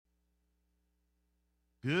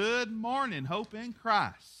Good morning, Hope in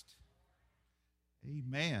Christ.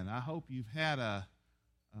 Amen. I hope you've had a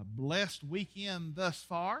blessed weekend thus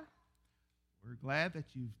far. We're glad that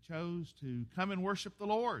you've chose to come and worship the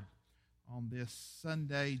Lord on this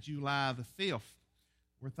Sunday, July the 5th.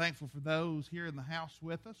 We're thankful for those here in the house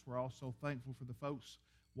with us. We're also thankful for the folks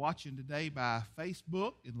watching today by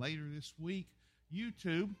Facebook and later this week,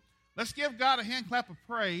 YouTube. Let's give God a hand clap of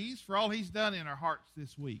praise for all He's done in our hearts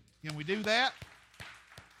this week. Can we do that?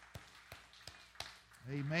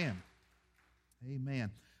 Amen. Amen.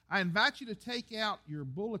 I invite you to take out your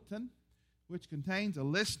bulletin, which contains a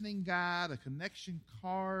listening guide, a connection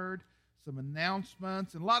card, some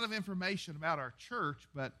announcements, and a lot of information about our church.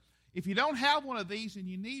 But if you don't have one of these and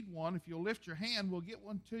you need one, if you'll lift your hand, we'll get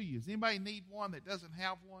one to you. Does anybody need one that doesn't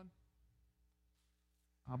have one?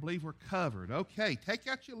 I believe we're covered. Okay, take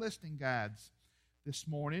out your listening guides this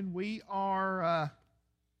morning. We are,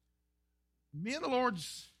 me and the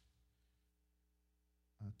Lord's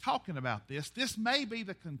talking about this. This may be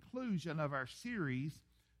the conclusion of our series,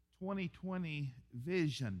 2020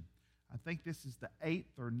 Vision. I think this is the 8th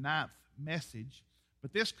or 9th message,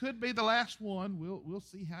 but this could be the last one. We'll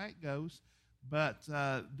see how it goes. But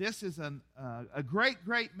this is a great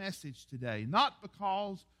message today. Not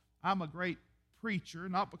because I'm a great preacher,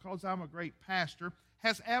 not because I'm a great pastor.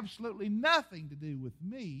 Has absolutely nothing to do with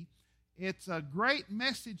me. It's a great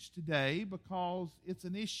message today because it's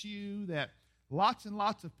an issue that lots and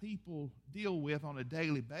lots of people deal with on a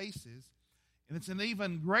daily basis. And it's an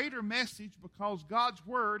even greater message because God's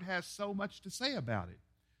Word has so much to say about it.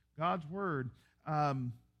 God's Word.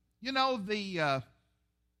 The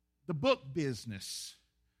book business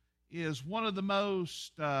is one of the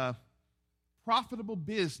most profitable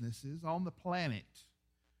businesses on the planet.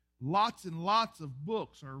 Lots and lots of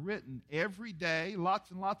books are written every day.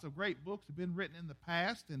 Lots and lots of great books have been written in the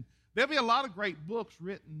past. And there'll be a lot of great books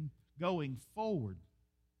written going forward.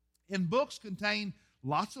 And books contain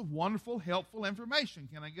lots of wonderful, helpful information.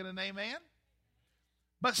 Can I get an amen?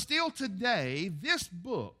 But still today, this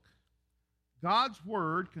book, God's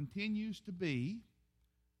Word, continues to be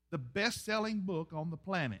the best-selling book on the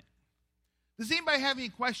planet. Does anybody have any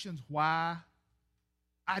questions why?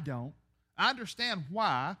 I don't. I understand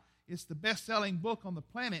why it's the best-selling book on the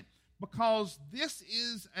planet, because this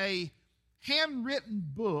is a handwritten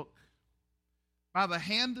book by the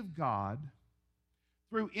hand of God,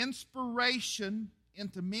 through inspiration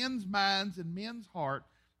into men's minds and men's heart.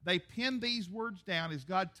 They penned these words down as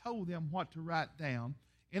God told them what to write down,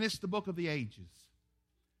 and it's the book of the ages.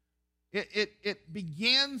 It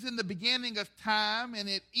begins in the beginning of time, and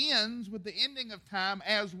it ends with the ending of time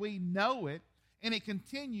as we know it, and it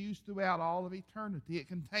continues throughout all of eternity. It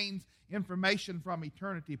contains information from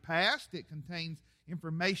eternity past. It contains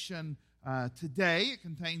information today. It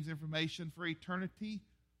contains information for eternity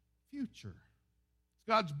future. It's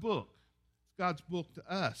God's book. It's God's book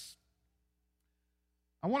to us.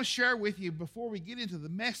 I want to share with you, before we get into the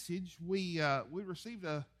message, we received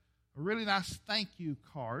a really nice thank you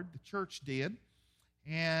card. The church did.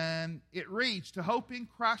 And it reads, "To Hope in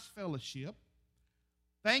Christ Fellowship,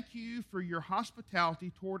 thank you for your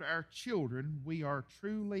hospitality toward our children. We are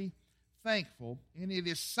truly thankful." And it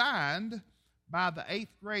is signed by the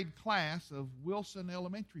 8th grade class of Wilson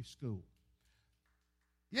Elementary School.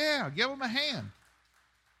 Yeah, give them a hand.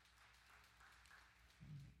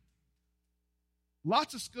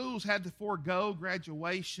 Lots of schools had to forego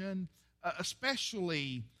graduation,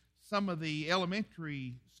 especially some of the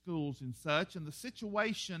elementary schools and such. And the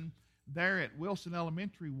situation there at Wilson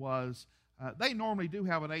Elementary was they normally do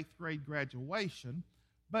have an 8th grade graduation,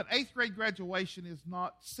 but 8th grade graduation is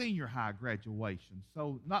not senior high graduation,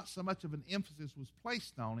 so not so much of an emphasis was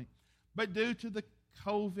placed on it. But due to the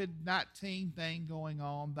COVID-19 thing going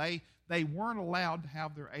on, they weren't allowed to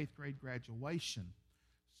have their 8th grade graduation.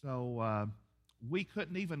 So we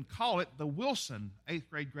couldn't even call it the Wilson 8th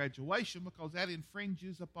grade graduation because that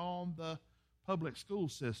infringes upon the public school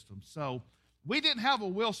system. So we didn't have a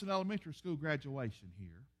Wilson Elementary School graduation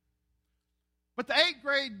here. But the 8th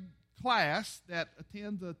grade class that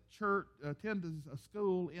attends a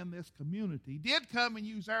school in this community did come and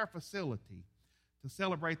use our facility to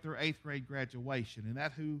celebrate their 8th grade graduation, and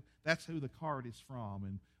that's who the card is from.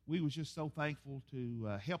 And we was just so thankful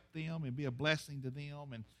to help them and be a blessing to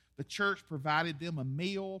them. And the church provided them a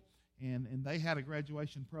meal, and they had a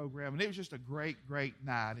graduation program, and it was just a great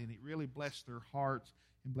night, and it really blessed their hearts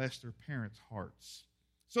and blessed their parents' hearts.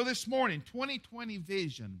 So this morning, 2020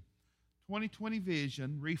 Vision,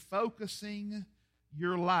 refocusing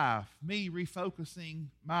your life, me refocusing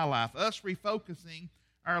my life, us refocusing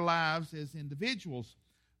our lives as individuals.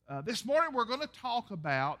 This morning we're going to talk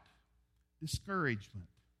about discouragement.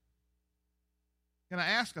 Can I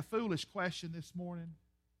ask a foolish question this morning?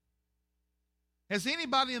 Has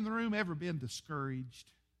anybody in the room ever been discouraged?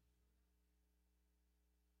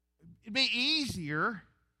 It'd be easier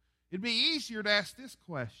to ask this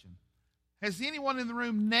question. Has anyone in the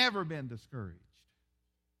room never been discouraged?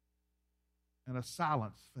 And a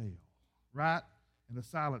silence fell, right? And a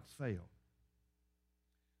silence fell.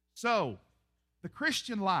 So, the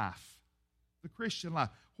Christian life.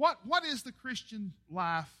 What is the Christian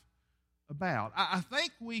life about? I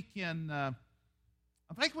think we can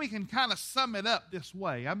kind of sum it up this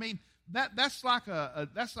way. I mean, that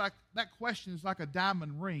question is like a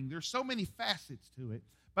diamond ring. There's so many facets to it.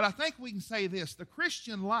 But I think we can say this: the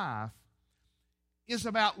Christian life is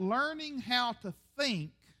about learning how to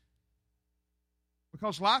think,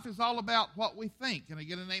 because life is all about what we think. Can I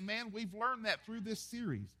get an amen? We've learned that through this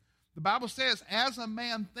series. The Bible says, as a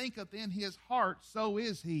man thinketh in his heart, so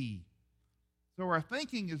is he. So our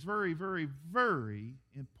thinking is very, very, very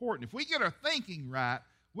important. If we get our thinking right,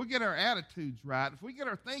 we'll get our attitudes right. If we get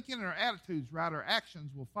our thinking and our attitudes right, our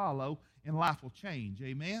actions will follow and life will change.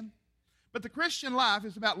 Amen? But the Christian life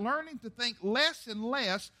is about learning to think less and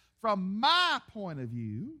less from my point of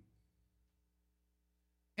view,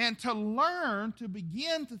 and to learn to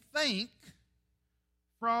begin to think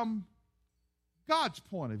from God's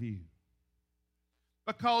point of view.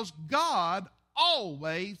 Because God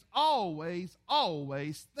always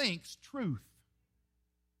thinks truth.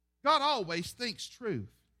 God always thinks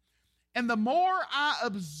truth. And the more I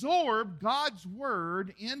absorb God's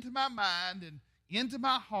word into my mind and into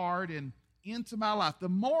my heart and into my life, the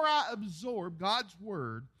more I absorb God's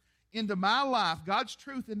word into my life, God's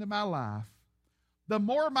truth into my life, the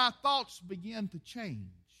more my thoughts begin to change.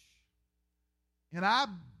 And I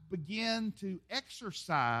begin to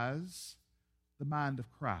exercise the mind of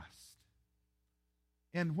Christ.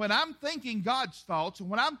 And when I'm thinking God's thoughts and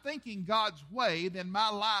when I'm thinking God's way, then my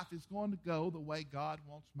life is going to go the way God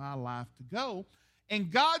wants my life to go.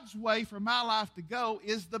 And God's way for my life to go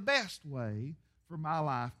is the best way for my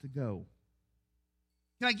life to go.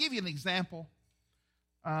 Can I give you an example?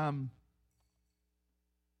 I've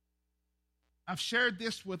shared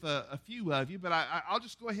this with a few of you, but I'll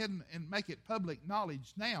just go ahead and make it public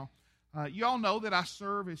knowledge now. You all know that I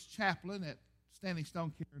serve as chaplain at Standing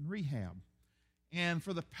Stone Care and Rehab. And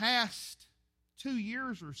for the past 2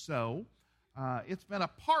 years or so, it's been a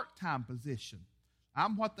part-time position.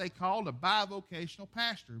 I'm what they call a bivocational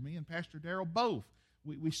pastor. Me and Pastor Darrell both.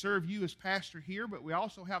 We serve you as pastor here, but we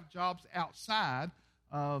also have jobs outside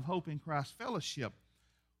of Hope in Christ Fellowship.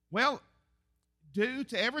 Well, due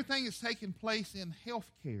to everything that's taken place in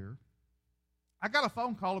health care, I got a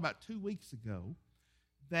phone call about 2 weeks ago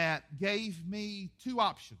that gave me two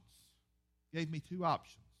options.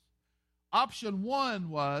 Option one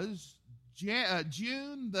was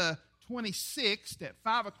June the 26th at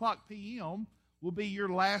 5 o'clock p.m. will be your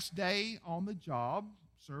last day on the job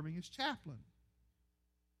serving as chaplain.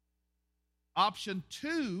 Option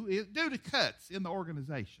two is due to cuts in the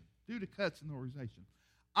organization.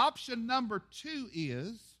 Option number two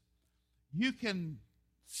is you can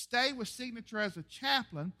stay with Signature as a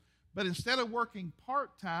chaplain, but instead of working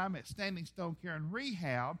part-time at Standing Stone Care and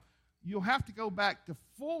Rehab, you'll have to go back to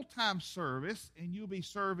full-time service, and you'll be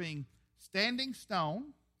serving Standing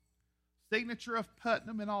Stone, Signature of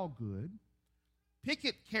Putnam and Allgood,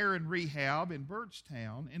 Pickett Care and Rehab in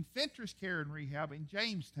Byrdstown, and Fentress Care and Rehab in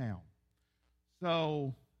Jamestown.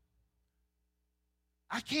 So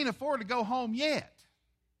I can't afford to go home yet,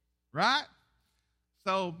 right?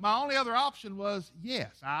 So my only other option was, yes,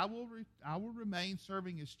 I will remain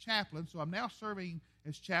serving as chaplain. So I'm now serving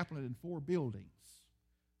as chaplain in 4 buildings.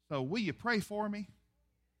 So will you pray for me?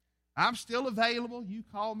 I'm still available. You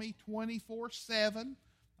call me 24/7.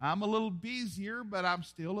 I'm a little busier, but I'm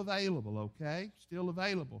still available, okay? Still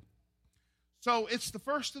available. So it's the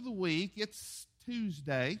first of the week. It's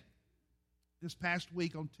Tuesday, this past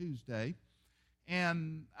week on Tuesday.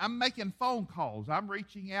 And I'm making phone calls. I'm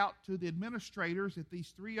reaching out to the administrators at these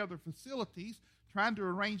 3 other facilities, trying to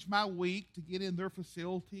arrange my week to get in their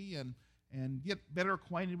facility and get better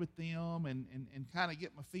acquainted with them and kind of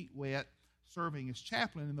get my feet wet serving as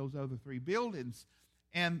chaplain in those other 3 buildings.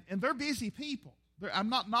 And they're busy people. I'm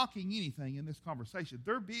not knocking anything in this conversation.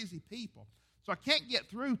 They're busy people. So I can't get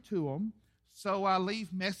through to them, so I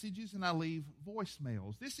leave messages and I leave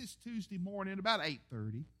voicemails. This is Tuesday morning, about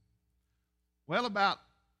 8:30. Well, about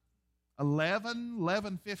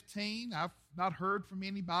 11:15, I've not heard from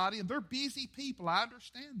anybody. And they're busy people. I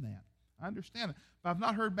understand that. But I've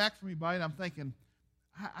not heard back from anybody, and I'm thinking,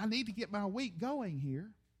 I need to get my week going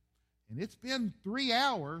here. And it's been 3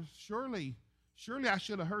 hours. Surely surely I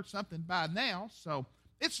should have heard something by now. So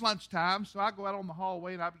it's lunchtime, so I go out on the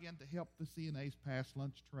hallway and I begin to help the CNAs pass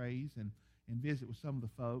lunch trays and visit with some of the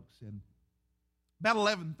folks. And about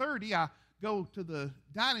 11:30, I go to the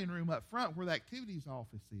dining room up front where the activities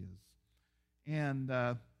office is. And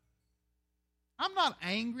I'm not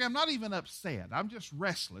angry. I'm not even upset. I'm just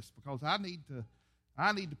restless because I need to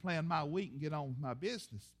plan my week and get on with my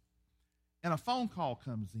business. And a phone call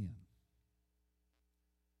comes in.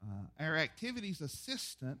 Our activities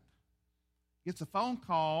assistant gets a phone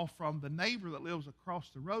call from the neighbor that lives across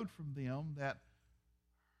the road from them that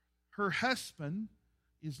her husband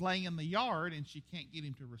is laying in the yard and she can't get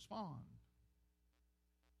him to respond.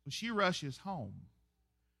 So she rushes home.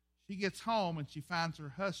 She gets home and she finds her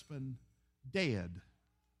husband dead,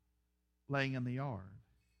 laying in the yard.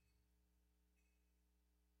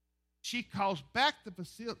 She calls back to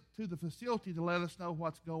the facility to let us know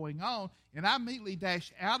what's going on, and I immediately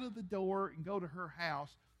dash out of the door and go to her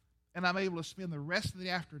house, and I'm able to spend the rest of the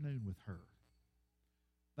afternoon with her.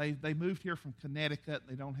 They moved here from Connecticut.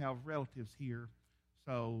 They don't have relatives here,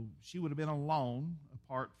 so she would have been alone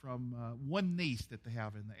apart from one niece that they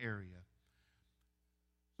have in the area.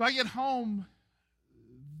 So I get home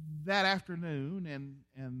that afternoon,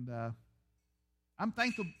 and I'm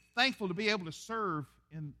thankful to be able to serve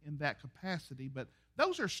in that capacity. But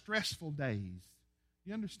those are stressful days.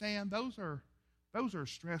 You understand? Those are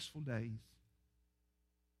stressful days.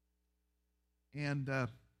 And so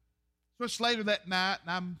it's later that night,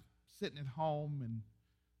 and I'm sitting at home, and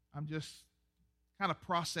I'm just kind of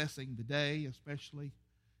processing the day, especially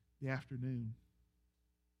the afternoon.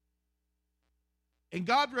 And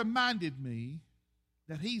God reminded me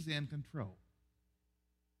that He's in control,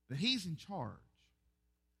 that He's in charge.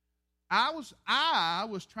 I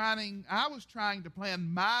was trying to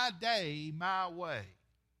plan my day my way.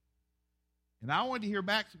 And I wanted to hear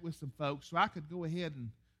back with some folks so I could go ahead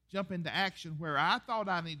and jump into action where I thought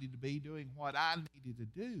I needed to be doing what I needed to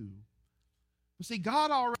do. But see,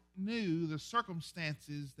 God already knew the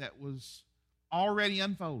circumstances that was already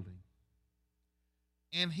unfolding.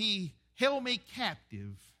 And He held me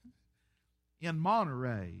captive in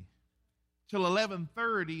Monterey till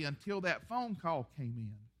 11:30 until that phone call came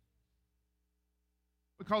in.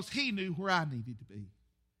 Because He knew where I needed to be.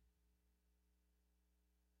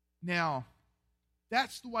 Now,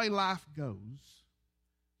 that's the way life goes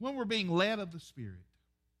when we're being led of the Spirit.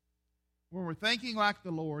 When we're thinking like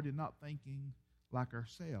the Lord and not thinking like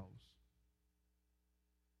ourselves.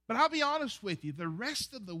 But I'll be honest with you, the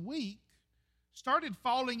rest of the week started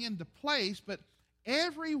falling into place, but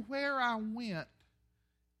everywhere I went,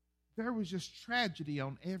 there was just tragedy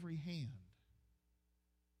on every hand.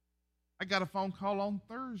 I got a phone call on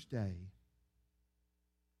Thursday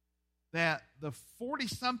that the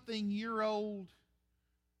 40-something-year-old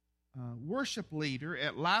worship leader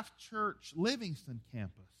at Life Church Livingston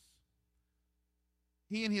campus,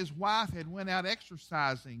 he and his wife had went out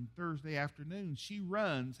exercising Thursday afternoon. She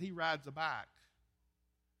runs, he rides a bike.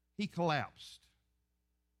 He collapsed.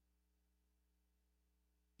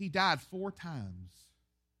 He died 4 times.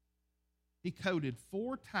 He coded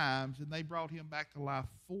 4 times, and they brought him back to life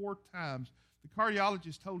 4 times. The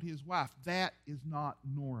cardiologist told his wife, that is not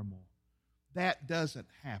normal. That doesn't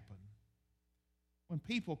happen. When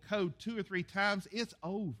people code 2 or 3 times, it's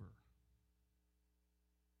over.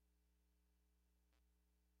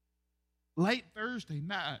 Late Thursday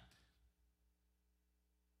night,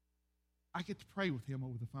 I get to pray with him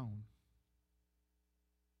over the phone.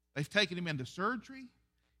 They've taken him into surgery.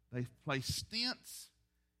 They've placed stents.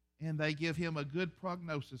 And they give him a good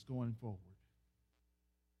prognosis going forward.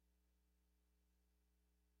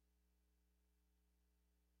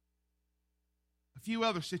 A few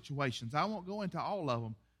other situations. I won't go into all of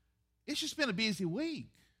them. It's just been a busy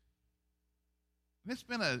week. And it's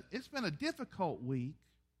been a difficult week.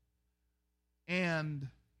 And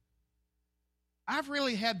I've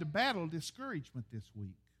really had to battle discouragement this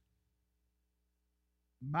week.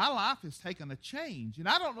 My life has taken a change. And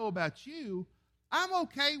I don't know about you, I'm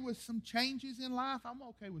okay with some changes in life. I'm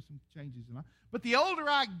okay with some changes in life. But the older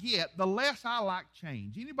I get, the less I like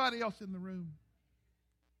change. Anybody else in the room?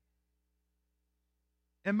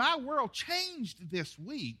 And my world changed this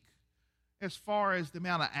week as far as the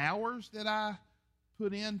amount of hours that I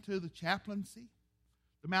put into the chaplaincy,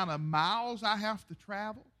 the amount of miles I have to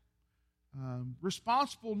travel.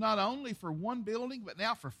 Responsible not only for one building, but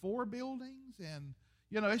now for 4 buildings. And,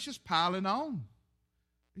 it's just piling on.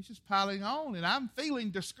 It's just piling on, and I'm feeling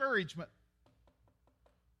discouragement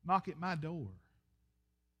knock at my door.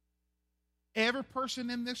 Every person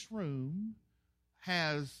in this room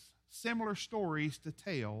has similar stories to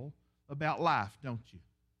tell about life, don't you?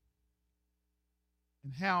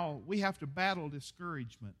 and how we have to battle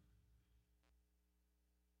discouragement.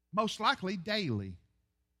 Most likely daily.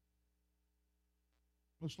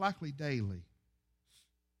 Most likely daily.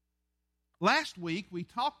 Last week we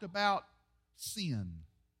talked about sin.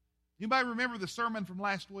 Anybody remember the sermon from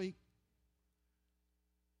last week?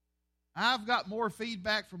 I've got more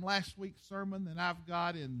feedback from last week's sermon than I've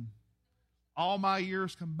got in all my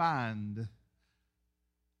years combined.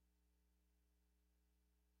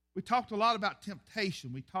 We talked a lot about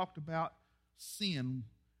temptation. We talked about sin.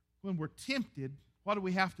 When we're tempted, what do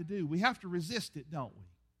we have to do? We have to resist it, don't we?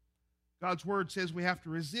 God's Word says we have to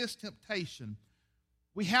resist temptation.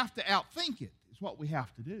 We have to outthink it, is what we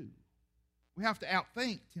have to do. We have to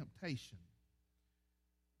outthink temptation.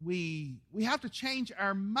 We have to change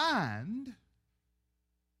our mind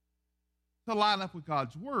to line up with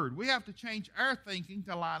God's Word. We have to change our thinking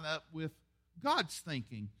to line up with God's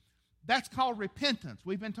thinking. That's called repentance.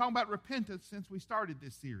 We've been talking about repentance since we started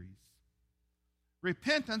this series.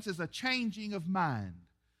 Repentance is a changing of mind.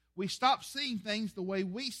 We stop seeing things the way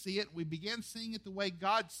we see it. We begin seeing it the way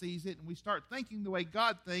God sees it, and we start thinking the way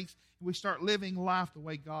God thinks, and we start living life the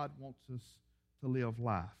way God wants us to live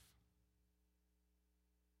life.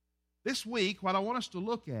 This week, what I want us to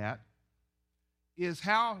look at is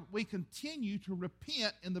how we continue to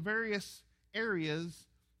repent in the various areas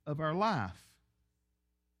of our life.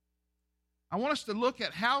 I want us to look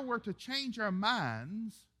at how we're to change our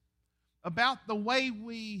minds about the way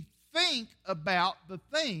we think about the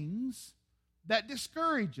things that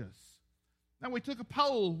discourage us. Now, we took a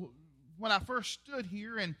poll when I first stood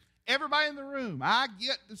here, and everybody in the room, I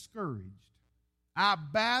get discouraged. I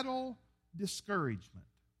battle discouragement.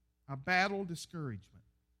 I battle discouragement.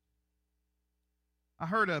 I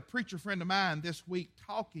heard a preacher friend of mine this week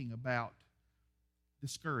talking about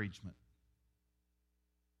discouragement.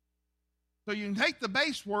 So you can take the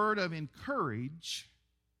base word of encourage,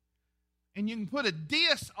 and you can put a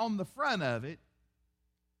dis on the front of it.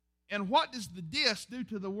 And what does the dis do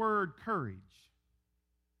to the word courage?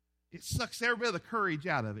 It sucks every bit of the courage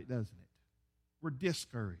out of it, doesn't it? We're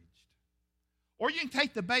discouraged. Or you can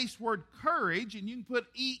take the base word courage and you can put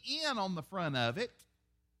en on the front of it.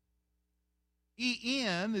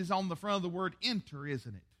 En is on the front of the word enter,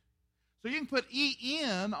 isn't it? So you can put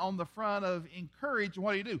en on the front of encourage, and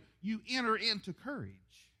what do? You enter into courage.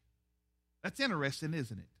 That's interesting,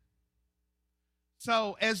 isn't it?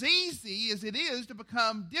 So as easy as it is to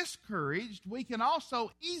become discouraged, we can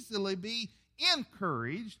also easily be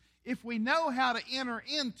encouraged if we know how to enter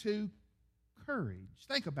into courage.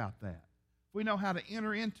 Think about that. If we know how to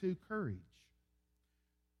enter into courage.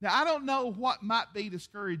 Now, I don't know what might be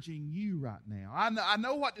discouraging you right now. I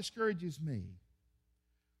know what discourages me.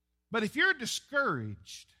 But if you're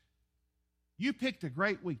discouraged, you picked a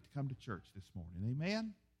great week to come to church this morning.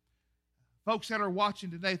 Amen? Folks that are watching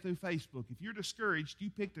today through Facebook, if you're discouraged, you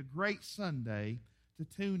picked a great Sunday to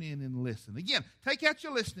tune in and listen. Again, take out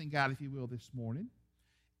your listening guide, if you will, this morning,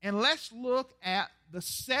 and let's look at the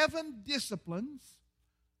 7 disciplines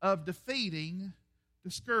of defeating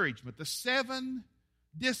discouragement. The 7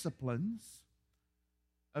 disciplines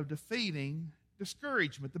of defeating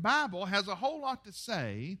discouragement. The Bible has a whole lot to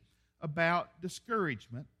say about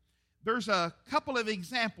discouragement. There's a couple of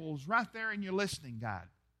examples right there in your listening guide.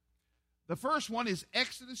 The first one is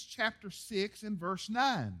Exodus chapter 6 and verse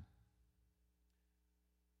 9.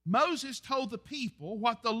 Moses told the people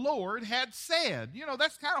what the Lord had said. You know,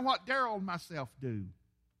 that's kind of what Daryl and myself do.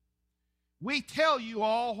 We tell you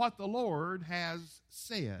all what the Lord has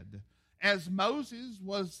said. As Moses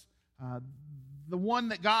was the one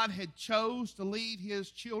that God had chose to lead his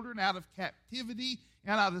children out of captivity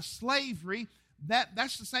and out of slavery,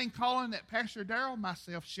 that's the same calling that Pastor Darrell and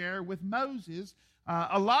myself share with Moses.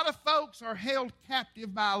 A lot of folks are held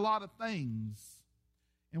captive by a lot of things.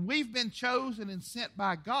 And we've been chosen and sent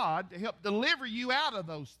by God to help deliver you out of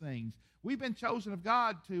those things. We've been chosen of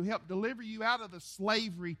God to help deliver you out of the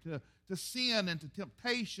slavery to sin and to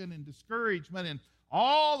temptation and discouragement and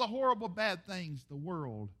all the horrible bad things the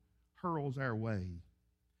world hurls our way.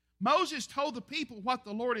 Moses told the people what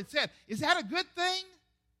the Lord had said. Is that a good thing?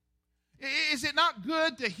 Is it not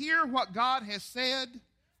good to hear what God has said?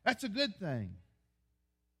 That's a good thing.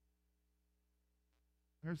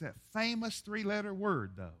 There's that famous 3-letter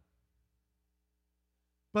word, though.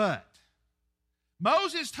 But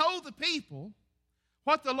Moses told the people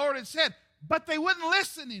what the Lord had said, but they wouldn't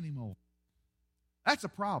listen anymore. That's a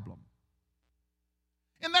problem.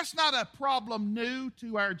 And that's not a problem new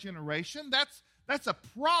to our generation. That's a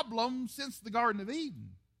problem since the Garden of Eden.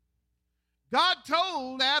 God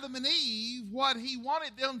told Adam and Eve what he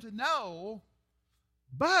wanted them to know,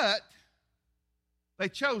 but they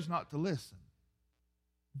chose not to listen.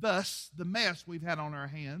 Thus, the mess we've had on our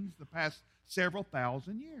hands the past several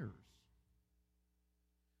thousand years.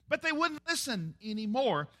 But they wouldn't listen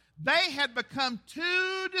anymore. They had become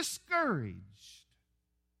too discouraged.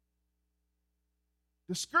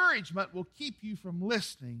 Discouragement will keep you from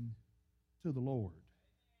listening to the Lord.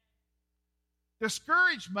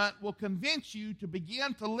 Discouragement will convince you to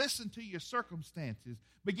begin to listen to your circumstances,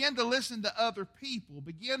 begin to listen to other people,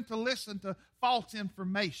 begin to listen to false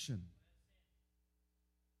information.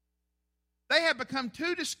 They have become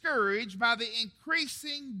too discouraged by the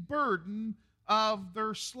increasing burden of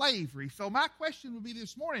their slavery. So my question would be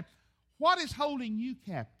this morning, what is holding you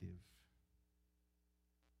captive?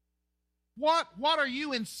 What are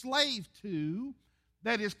you enslaved to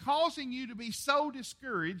that is causing you to be so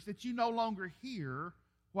discouraged that you no longer hear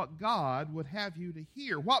what God would have you to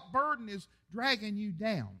hear? What burden is dragging you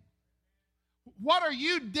down? What are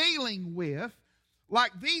you dealing with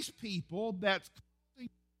like these people that's causing you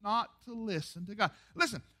not to listen to God?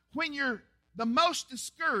 Listen, when you're the most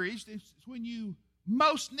discouraged, it's when you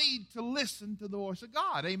most need to listen to the voice of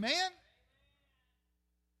God. Amen?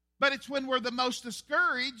 But it's when we're the most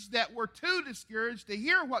discouraged that we're too discouraged to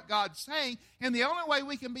hear what God's saying. And the only way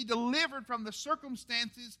we can be delivered from the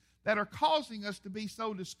circumstances that are causing us to be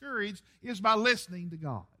so discouraged is by listening to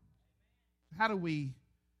God. How do we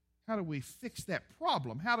fix that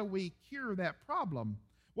problem? How do we cure that problem?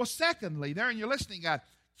 Well, secondly, there in your listening guide,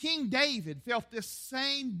 King David felt this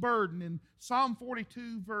same burden in Psalm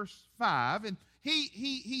 42, verse 5. And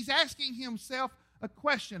he's asking himself a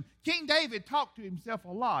question. King David talked to himself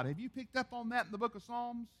a lot. Have you picked up on that in the book of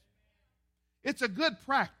Psalms? It's a good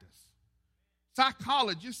practice.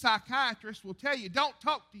 Psychologists, psychiatrists will tell you, don't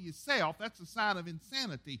talk to yourself. That's a sign of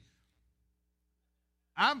insanity.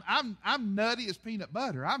 I'm nutty as peanut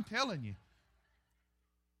butter. I'm telling you.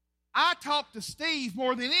 I talk to Steve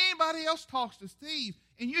more than anybody else talks to Steve,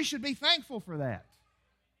 and you should be thankful for that.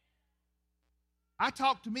 I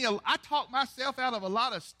talk myself out of a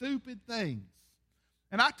lot of stupid things.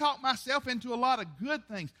 And I talk myself into a lot of good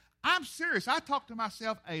things. I'm serious. I talk to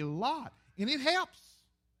myself a lot, and it helps.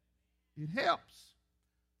 It helps.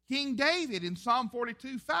 King David in Psalm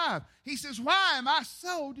 42:5, he says, why am I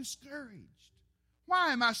so discouraged?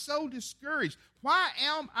 Why am I so discouraged? Why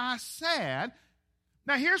am I sad?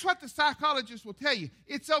 Now, here's what the psychologists will tell you.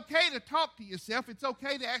 It's okay to talk to yourself. It's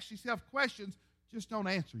okay to ask yourself questions. Just don't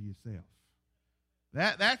answer yourself.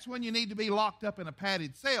 That's when you need to be locked up in a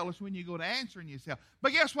padded cell. It's when you go to answering yourself.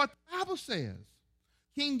 But guess what the Bible says?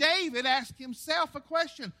 King David asked himself a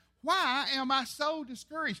question. Why am I so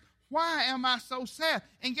discouraged? Why am I so sad?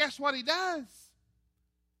 And guess what he does?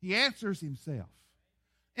 He answers himself.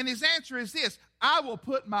 And his answer is this: I will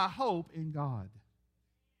put my hope in God.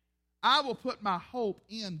 I will put my hope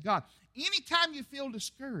in God. Anytime you feel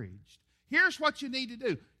discouraged, here's what you need to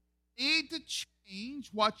do. You need to change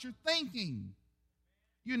what you're thinking.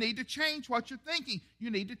 You need to change what you're thinking.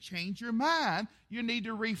 You need to change your mind. You need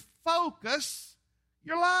to refocus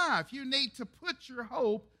your life. You need to put your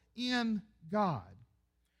hope in God.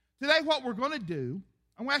 Today, what we're going to do,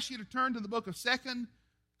 I'm going to ask you to turn to the book of 2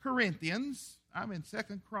 Corinthians. I'm in 2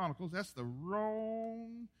 Chronicles. That's the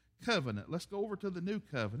wrong covenant. Let's go over to the new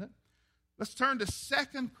covenant. Let's turn to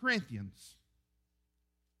 2 Corinthians.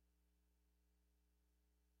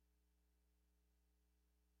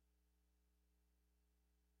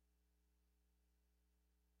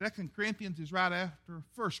 Second Corinthians is right after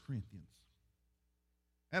 1 Corinthians.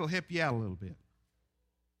 That'll help you out a little bit.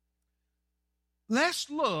 Let's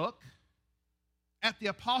look at the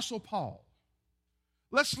Apostle Paul.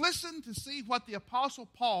 Let's listen to see what the Apostle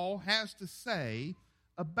Paul has to say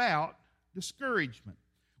about discouragement.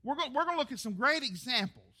 We're going to look at some great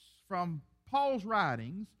examples from Paul's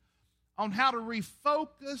writings on how to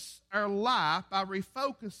refocus our life by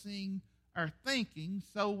refocusing our thinking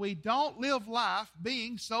so we don't live life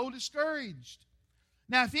being so discouraged.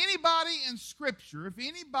 Now, if anybody in Scripture, if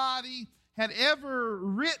anybody had ever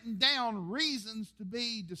written down reasons to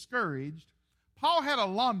be discouraged, Paul had a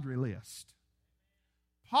laundry list.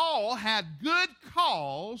 Paul had good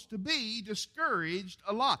cause to be discouraged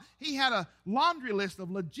a lot. He had a laundry list of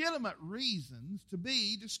legitimate reasons to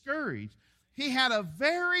be discouraged. He had a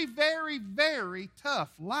very, very, very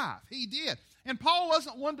tough life. He did. And Paul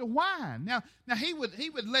wasn't one to whine. Now he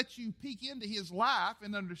would let you peek into his life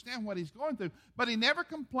and understand what he's going through, but he never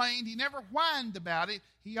complained. He never whined about it.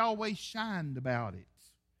 He always shined about it.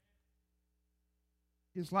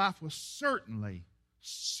 His life was certainly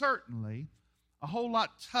a whole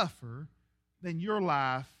lot tougher than your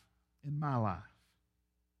life and my life.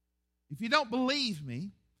 If you don't believe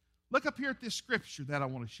me, look up here at this scripture that I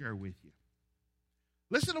want to share with you.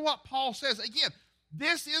 Listen to what Paul says. Again,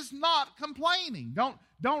 This is not complaining.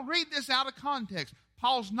 Don't read this out of context.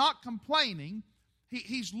 Paul's not complaining.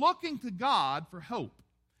 He's looking to God for hope.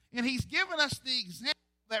 And he's given us the example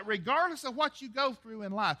that regardless of what you go through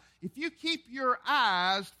in life, if you keep your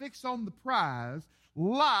eyes fixed on the prize,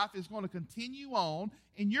 life is going to continue on,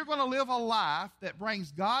 and you're going to live a life that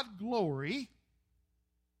brings God glory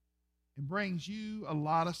and brings you a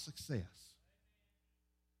lot of success.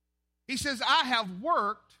 He says, I have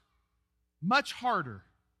worked much harder.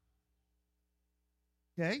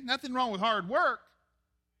 Okay, nothing wrong with hard work.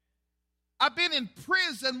 I've been in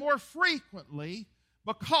prison more frequently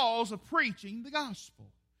because of preaching the gospel.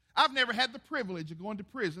 I've never had the privilege of going to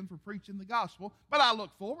prison for preaching the gospel, but I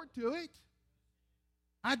look forward to it.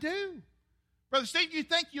 I do. Brother Steve, you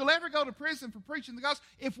think you'll ever go to prison for preaching the gospel?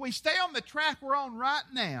 If we stay on the track we're on right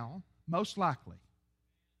now, most likely.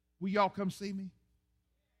 Will y'all come see me?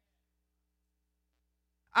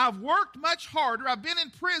 I've worked much harder. I've been in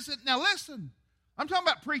prison. Now listen, I'm talking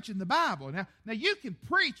about preaching the Bible. Now you can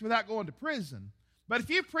preach without going to prison. But if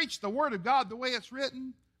you preach the Word of God the way it's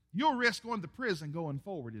written, you'll risk going to prison going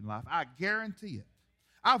forward in life. I guarantee it.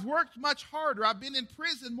 I've worked much harder. I've been in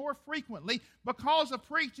prison more frequently because of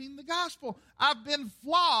preaching the gospel. I've been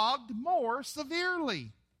flogged more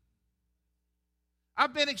severely.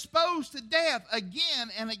 I've been exposed to death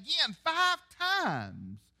again and again 5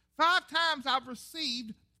 times. 5 times I've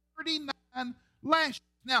received 39 lashes.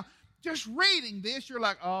 Now, just reading this, you're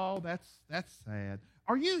like, oh, that's sad.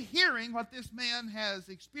 Are you hearing what this man has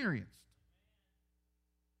experienced?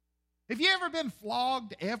 Have you ever been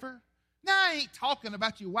flogged ever? Now, I ain't talking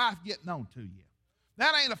about your wife getting on to you.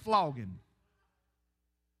 That ain't a flogging.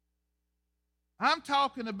 I'm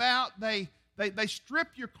talking about they strip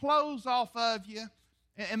your clothes off of you,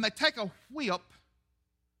 and they take a whip,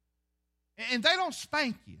 and they don't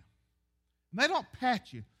spank you. And they don't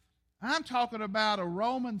pat you. I'm talking about a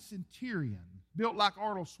Roman centurion built like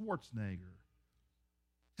Arnold Schwarzenegger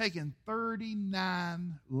taking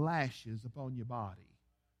 39 lashes upon your body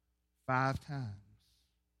 5 times.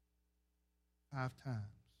 5 times.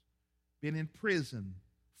 Been in prison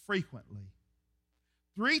frequently.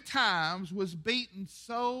 3 times was beaten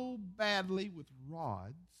so badly with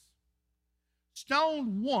rods.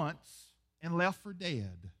 Stoned once and left for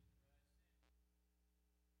dead.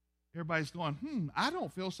 Everybody's going, I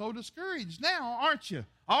don't feel so discouraged now, aren't you?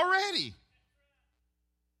 Already.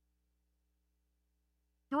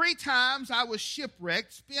 3 times I was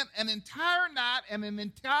shipwrecked, spent an entire night and an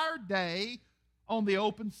entire day on the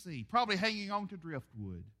open sea, probably hanging on to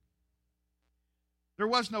driftwood. There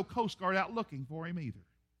was no Coast Guard out looking for him either.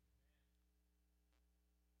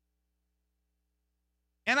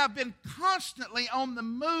 And I've been constantly on the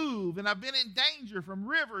move, and I've been in danger from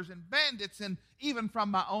rivers and bandits and even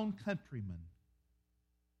from my own countrymen.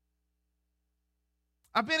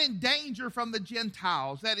 I've been in danger from the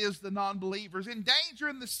Gentiles, that is the non-believers, in danger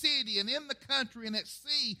in the city and in the country and at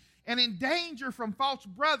sea, and in danger from false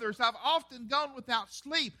brothers. I've often gone without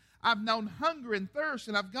sleep. I've known hunger and thirst,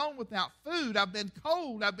 and I've gone without food. I've been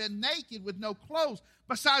cold. I've been naked with no clothes.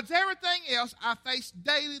 Besides everything else, I face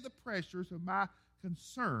daily the pressures of my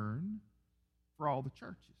concern for all the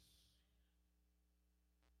churches.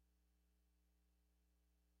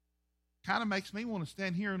 Kind of makes me want to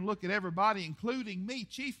stand here and look at everybody, including me,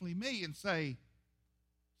 chiefly me, and say,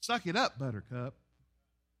 suck it up, Buttercup.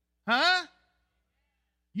 Huh?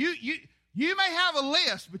 You may have a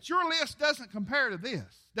list, but your list doesn't compare to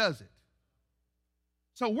this, does it?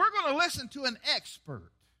 So we're going to listen to an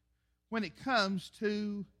expert when it comes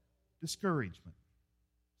to discouragement.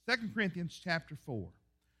 2 Corinthians chapter 4.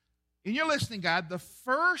 In your listening guide, the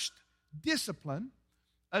first discipline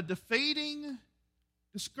of defeating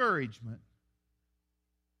discouragement,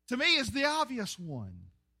 to me, is the obvious one.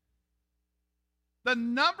 The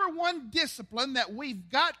number one discipline that we've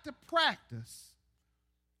got to practice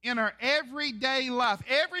in our everyday life.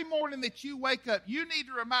 Every morning that you wake up, you need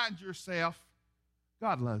to remind yourself,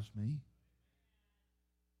 God loves me.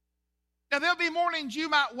 Now, there'll be mornings you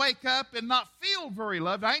might wake up and not feel very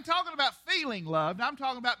loved. I ain't talking about feeling loved. I'm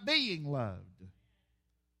talking about being loved.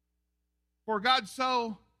 For God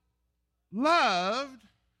so loved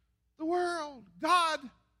the world. God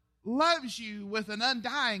loves you with an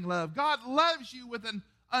undying love. God loves you with an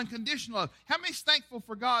unconditional love. How many is thankful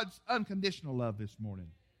for God's unconditional love this morning?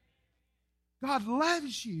 God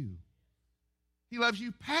loves you. He loves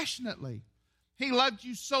you passionately. He loved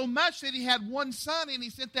you so much that he had one son, and he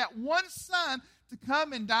sent that one son to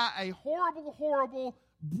come and die a horrible, horrible,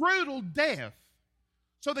 brutal death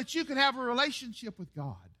so that you could have a relationship with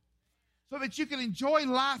God, so that you can enjoy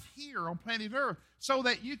life here on planet Earth, so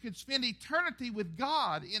that you could spend eternity with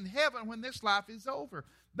God in heaven when this life is over.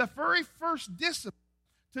 The very first discipline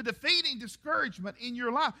to defeating discouragement in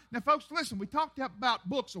your life. Now, folks, listen, we talked about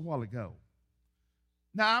books a while ago.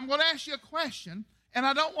 Now, I'm going to ask you a question, and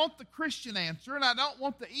I don't want the Christian answer, and I don't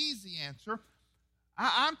want the easy answer.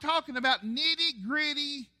 I'm talking about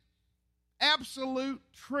nitty-gritty, absolute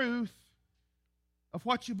truth of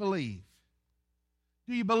what you believe.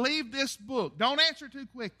 Do you believe this book? Don't answer too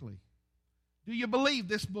quickly. Do you believe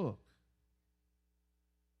this book?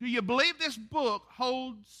 Do you believe this book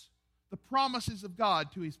holds the promises of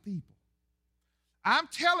God to His people? I'm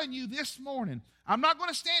telling you this morning, I'm not going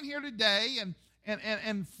to stand here today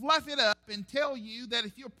and fluff it up and tell you that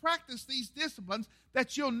if you'll practice these disciplines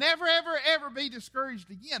that you'll never, ever, ever be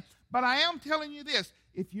discouraged again. But I am telling you this,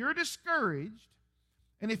 if you're discouraged,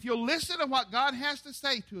 and if you'll listen to what God has to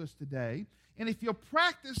say to us today, and if you'll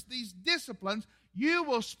practice these disciplines, you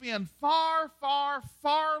will spend far, far,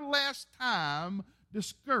 far less time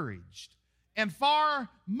discouraged and far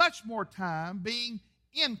much more time being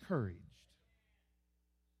encouraged.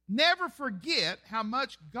 Never forget how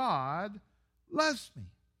much God loves me.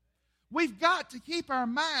 We've got to keep our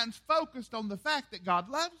minds focused on the fact that God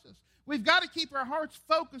loves us. We've got to keep our hearts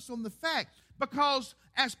focused on the fact, because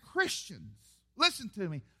as Christians, listen to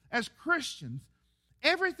me, as Christians,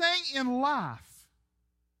 everything in life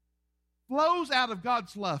flows out of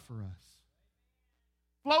God's love for us,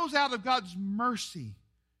 flows out of God's mercy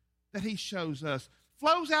that He shows us,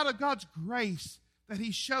 flows out of God's grace that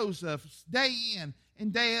He shows us day in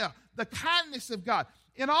and day out, the kindness of God.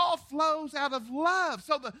 It all flows out of love.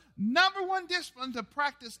 So the number one discipline to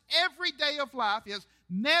practice every day of life is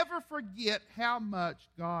never forget how much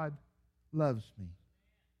God loves me.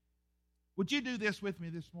 Would you do this with me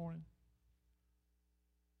this morning?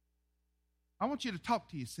 I want you to talk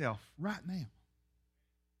to yourself right now.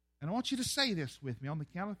 And I want you to say this with me on the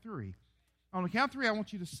count of three. On the count of three, I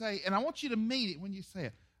want you to say, and I want you to mean it when you say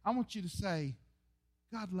it. I want you to say,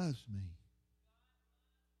 God loves me.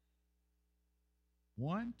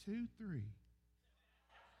 1, 2, 3.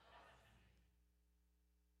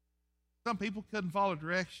 Some people couldn't follow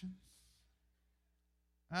directions.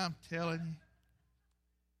 I'm telling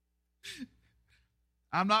you.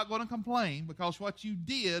 I'm not going to complain, because what you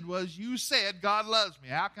did was you said, God loves me.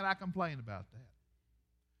 How can I complain about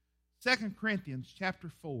that? 2 Corinthians chapter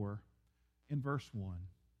 4 in verse 1.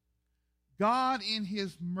 God in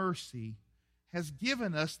His mercy has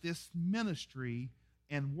given us this ministry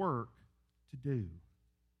and work to do.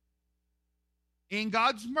 In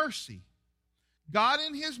God's mercy, God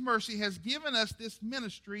in His mercy has given us this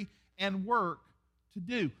ministry and work to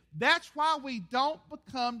do. That's why we don't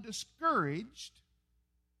become discouraged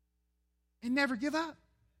and never give up.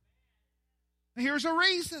 Now, here's a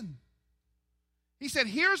reason. He said,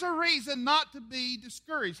 here's a reason not to be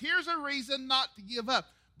discouraged. Here's a reason not to give up.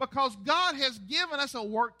 Because God has given us a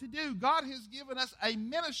work to do. God has given us a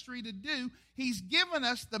ministry to do. He's given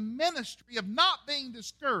us the ministry of not being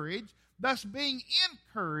discouraged, thus being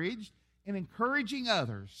encouraged and encouraging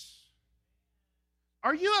others.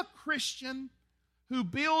 Are you a Christian who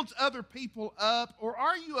builds other people up, or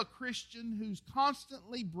are you a Christian who's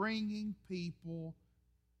constantly bringing people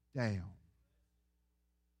down?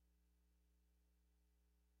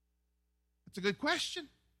 That's a good question.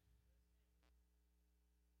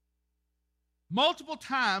 Multiple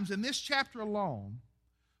times in this chapter alone,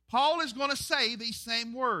 Paul is going to say these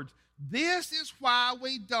same words. This is why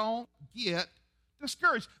we don't get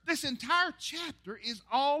discouraged. This entire chapter is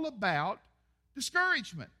all about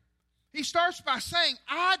discouragement. He starts by saying,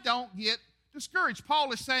 I don't get discouraged.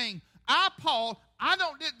 Paul is saying, Paul, I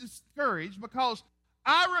don't get discouraged because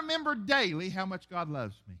I remember daily how much God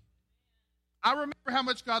loves me. I remember how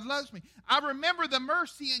much God loves me. I remember the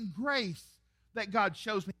mercy and grace that God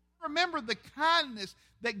shows me. I remember the kindness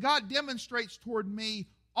that God demonstrates toward me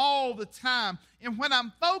all the time. And when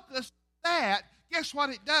I'm focused on that, guess what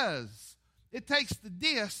it does? It takes the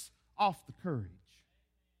disc off the courage.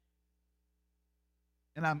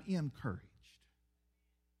 And I'm encouraged.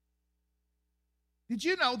 Did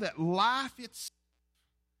you know that life itself,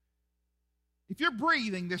 if you're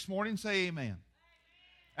breathing this morning, say amen.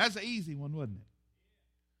 That's an easy one, wouldn't it?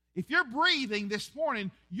 If you're breathing this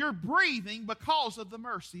morning, you're breathing because of the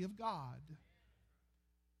mercy of God.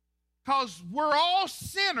 Because we're all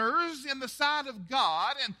sinners in the sight of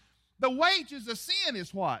God, and the wages of sin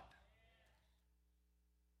is what?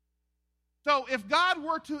 So if God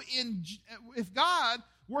were to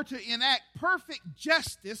enact perfect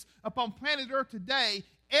justice upon planet Earth today,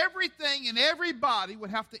 everything and everybody would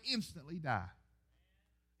have to instantly die.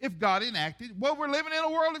 If God enacted, well, we're living in a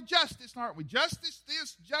world of justice, aren't we? Justice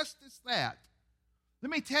this, justice that.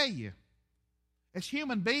 Let me tell you, as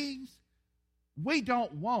human beings, we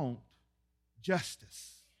don't want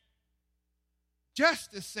justice.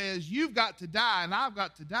 Justice says you've got to die and I've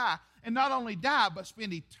got to die, and not only die, but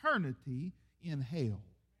spend eternity in hell.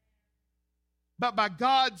 But by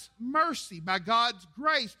God's mercy, by God's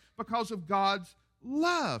grace, because of God's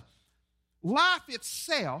love. Life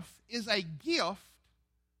itself is a gift,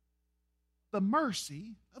 the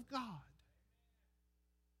mercy of God.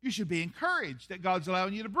 You should be encouraged that God's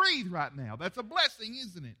allowing you to breathe right now. That's a blessing,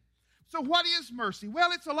 isn't it? So what is mercy?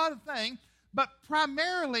 Well, it's a lot of things, but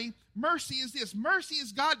primarily mercy is this. Mercy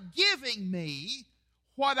is God giving me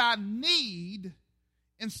what I need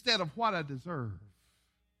instead of what I deserve.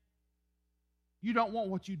 You don't want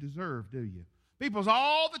what you deserve, do you? People's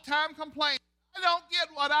all the time complaining, I don't get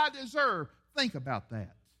what I deserve. Think about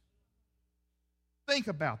that. Think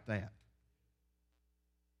about that.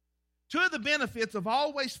 Two of the benefits of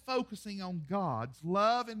always focusing on God's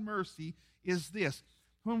love and mercy is this.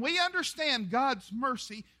 When we understand God's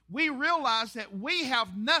mercy, we realize that we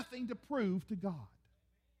have nothing to prove to God.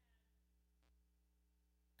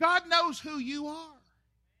 God knows who you are.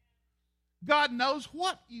 God knows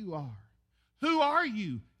what you are. Who are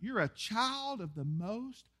you? You're a child of the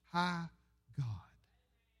Most High God.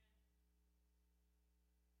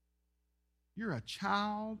 You're a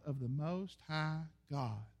child of the Most High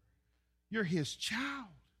God. You're His child.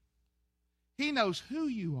 He knows who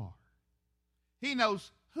you are. He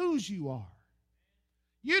knows whose you are.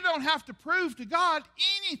 You don't have to prove to God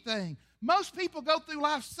anything. Most people go through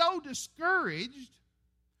life so discouraged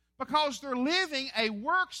because they're living a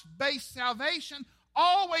works-based salvation,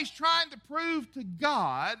 always trying to prove to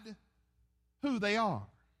God who they are.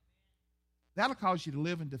 That'll cause you to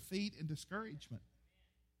live in defeat and discouragement.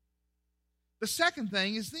 The second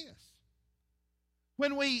thing is this.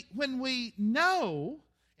 When we know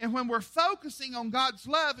and when we're focusing on God's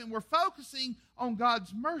love and we're focusing on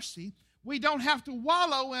God's mercy, we don't have to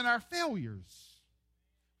wallow in our failures.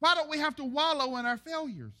 Why don't we have to wallow in our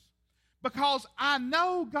failures? Because I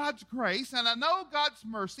know God's grace and I know God's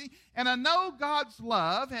mercy and I know God's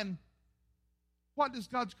love. And what does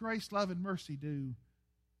God's grace, love, and mercy do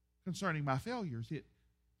concerning my failures? It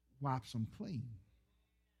wipes them clean.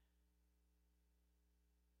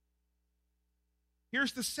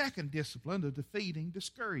 Here's the second discipline of defeating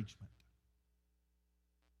discouragement.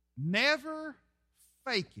 Never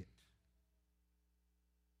fake it.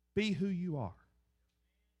 Be who you are.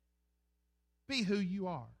 Be who you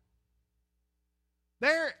are.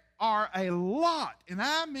 There are a lot, and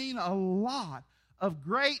I mean a lot, of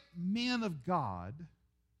great men of God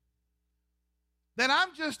that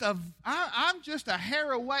I'm just a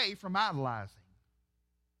hair away from idolizing.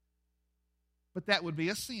 But that would be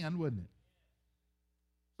a sin, wouldn't it?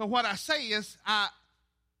 So what I say is I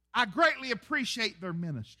greatly appreciate their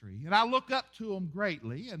ministry, and I look up to them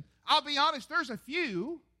greatly. And I'll be honest, there's a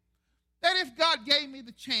few that if God gave me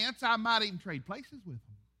the chance, I might even trade places with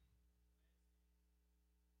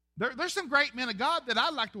them. There's some great men of God that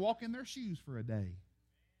I'd like to walk in their shoes for a day.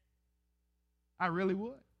 I really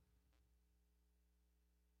would.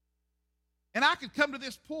 And I could come to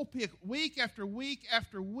this pulpit week after week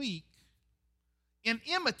after week and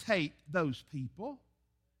imitate those people.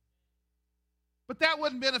 But that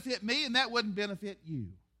wouldn't benefit me and that wouldn't benefit you.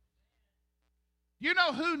 You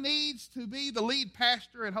know who needs to be the lead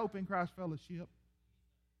pastor at Hope in Christ Fellowship?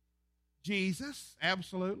 Jesus,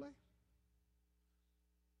 absolutely.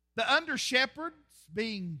 The under shepherds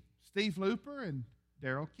being Steve Looper and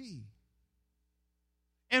Darrell Key.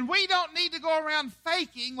 And we don't need to go around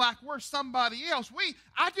faking like we're somebody else.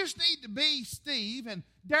 I just need to be Steve, and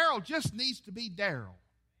Darrell just needs to be Darrell.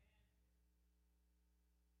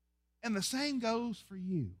 And the same goes for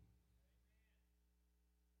you.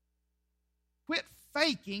 Quit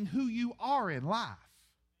faking who you are in life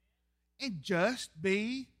and just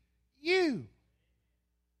be you.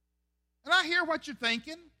 And I hear what you're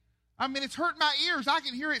thinking. I mean, it's hurt my ears. I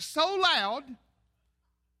can hear it so loud.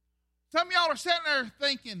 Some of y'all are sitting there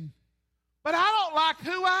thinking, but I don't like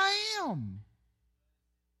who I am.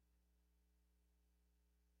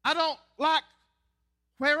 I don't like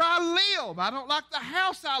where I live. I don't like the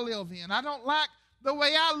house I live in. I don't like the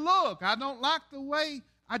way I look. I don't like the way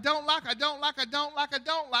I don't like.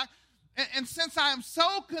 And since I am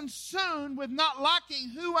so consumed with not liking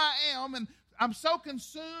who I am, and I'm so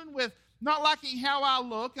consumed with not liking how I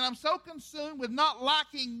look, and I'm so consumed with not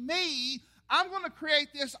liking me, I'm going to create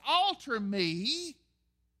this alter me,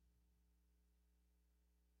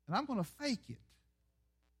 and I'm going to fake it.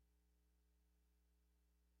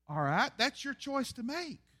 All right, that's your choice to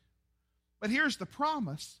make. But here's the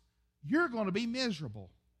promise. You're going to be miserable.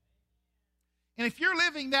 And if you're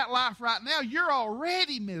living that life right now, you're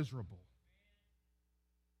already miserable.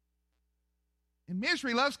 And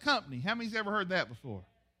misery loves company. How many's ever heard that before?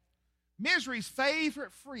 Misery's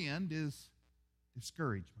favorite friend is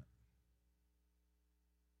discouragement.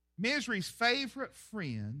 Misery's favorite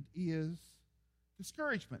friend is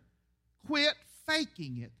discouragement. Quit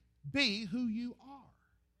faking it. Be who you are.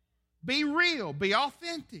 Be real. Be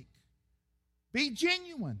authentic. Be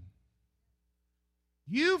genuine.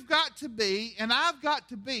 You've got to be, and I've got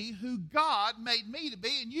to be who God made me to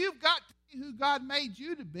be, and you've got to be who God made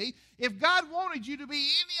you to be. If God wanted you to be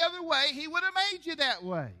any other way, He would have made you that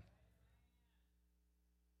way.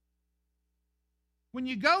 When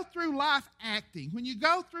you go through life acting, when you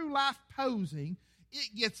go through life posing,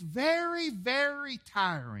 it gets very, very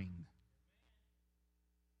tiring.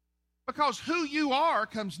 Because who you are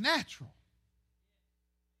comes natural.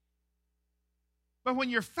 But when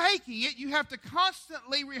you're faking it, you have to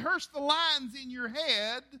constantly rehearse the lines in your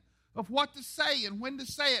head of what to say and when to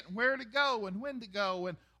say it and where to go and when to go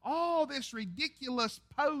and all this ridiculous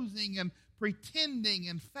posing and pretending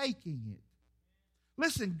and faking it.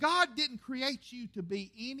 Listen, God didn't create you to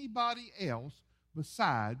be anybody else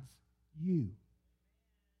besides you.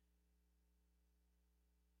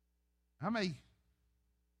 I may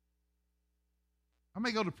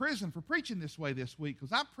go to prison for preaching this way this week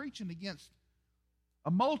because I'm preaching against a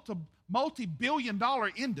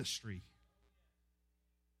multi-billion-dollar industry.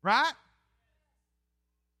 Right?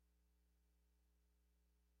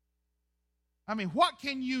 I mean, what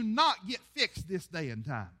can you not get fixed this day and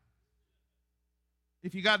time?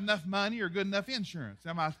 If you got enough money or good enough insurance.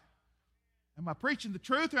 Am I preaching the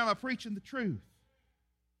truth or am I preaching the truth?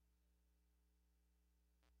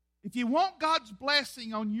 If you want God's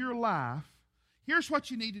blessing on your life, here's what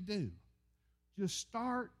you need to do. Just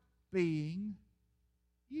start being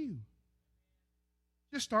you.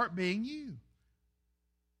 Just start being you.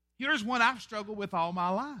 Here's one I've struggled with all my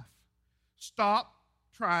life. Stop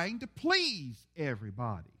trying to please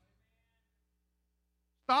everybody.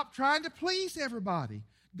 Stop trying to please everybody.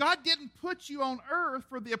 God didn't put you on earth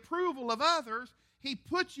for the approval of others. He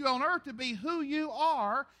put you on earth to be who you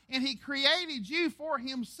are, and He created you for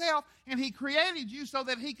Himself, and He created you so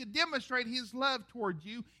that He could demonstrate His love toward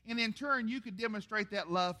you, and in turn you could demonstrate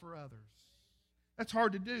that love for others. That's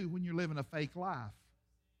hard to do when you're living a fake life.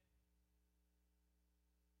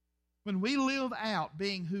 When we live out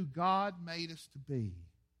being who God made us to be,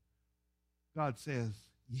 God says,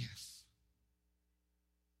 yes,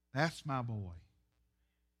 that's my boy.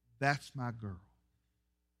 That's my girl.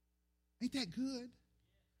 Ain't that good?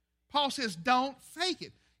 Paul says, don't fake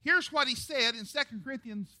it. Here's what he said in 2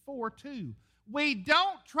 Corinthians 4:2. We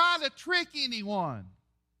don't try to trick anyone.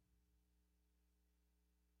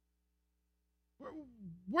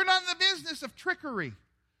 We're not in the business of trickery.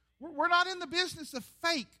 We're not in the business of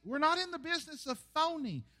fake. We're not in the business of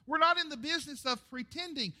phony. We're not in the business of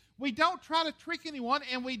pretending. We don't try to trick anyone,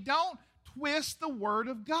 and we don't twist the Word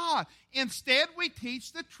of God. Instead, we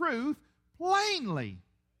teach the truth plainly,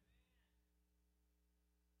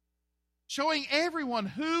 showing everyone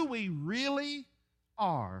who we really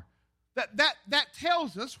are. That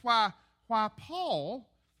tells us why Paul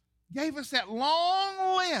gave us that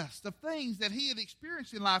long list of things that he had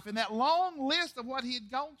experienced in life and that long list of what he had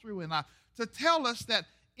gone through in life to tell us that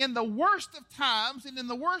in the worst of times and in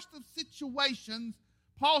the worst of situations,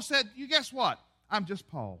 Paul said, you guess what? I'm just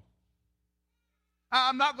Paul.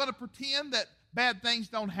 I'm not going to pretend that bad things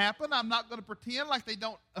don't happen. I'm not going to pretend like they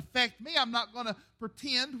don't affect me. I'm not going to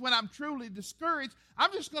pretend when I'm truly discouraged.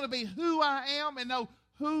 I'm just going to be who I am and know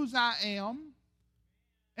whose I am.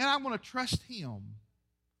 And I'm going to trust Him.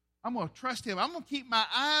 I'm going to trust Him. I'm going to keep my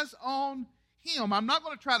eyes on Him. I'm not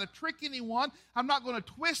going to try to trick anyone. I'm not going to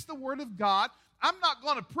twist the Word of God. I'm not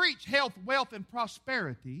going to preach health, wealth, and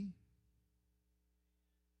prosperity.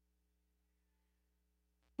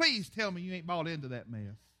 Please tell me you ain't bought into that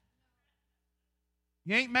mess.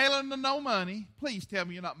 You ain't mailing them no money. Please tell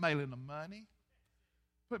me you're not mailing them money.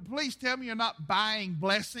 But please tell me you're not buying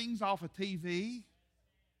blessings off of TV.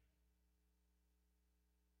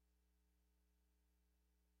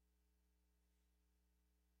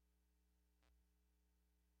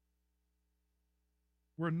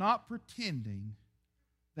 We're not pretending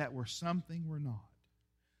that we're something we're not.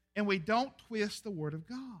 And we don't twist the Word of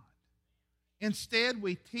God. Instead,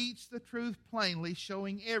 we teach the truth plainly,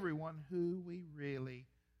 showing everyone who we really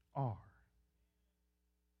are.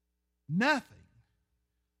 Nothing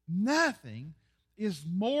is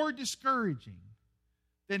more discouraging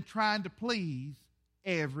than trying to please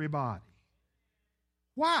everybody.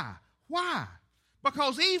 Why? Why?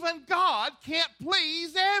 Because even God can't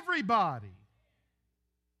please everybody.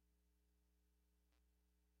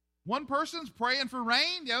 One person's praying for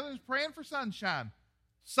rain, the other's praying for sunshine.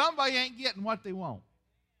 Somebody ain't getting what they want.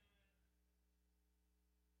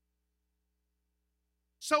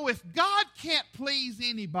 So if God can't please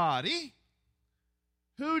anybody,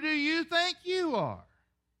 who do you think you are?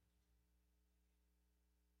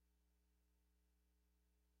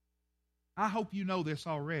 I hope you know this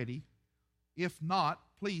already. If not,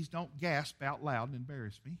 please don't gasp out loud and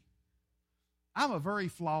embarrass me. I'm a very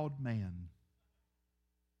flawed man.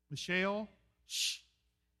 Michelle, shh.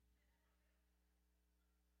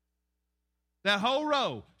 That whole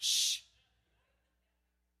row, shh.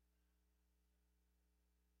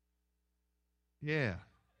 Yeah.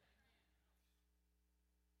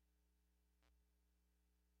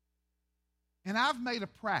 And I've made a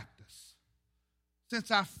practice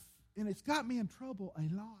and it's got me in trouble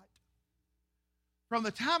a lot. From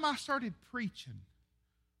the time I started preaching,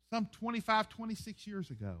 some 25, 26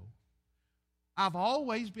 years ago, I've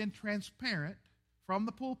always been transparent from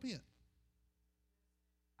the pulpit.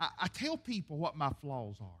 I tell people what my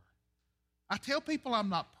flaws are. I tell people I'm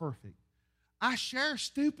not perfect. I share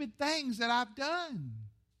stupid things that I've done.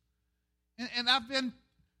 And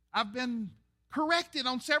I've been corrected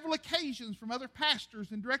on several occasions from other pastors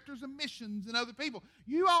and directors of missions and other people.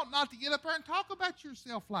 You ought not to get up there and talk about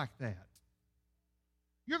yourself like that.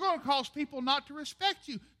 You're going to cause people not to respect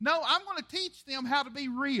you. No, I'm going to teach them how to be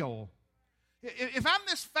real. If I'm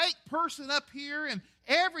this fake person up here and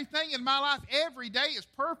everything in my life every day is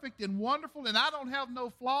perfect and wonderful and I don't have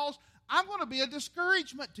no flaws, I'm going to be a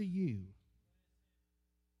discouragement to you.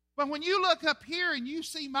 But when you look up here and you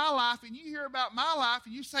see my life and you hear about my life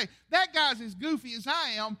and you say, that guy's as goofy as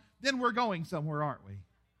I am, then we're going somewhere, aren't we?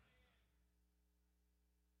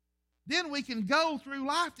 Then we can go through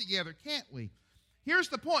life together, can't we? Here's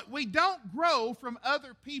the point. We don't grow from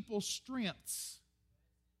other people's strengths.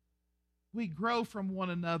 We grow from one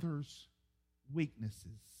another's weaknesses.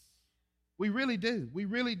 We really do. We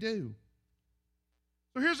really do.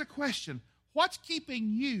 So here's a question. What's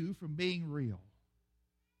keeping you from being real?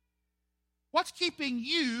 What's keeping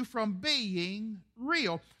you from being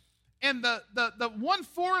real? And the one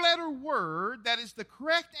four-letter word that is the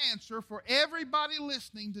correct answer for everybody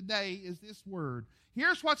listening today is this word.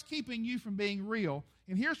 Here's what's keeping you from being real,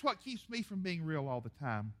 and here's what keeps me from being real all the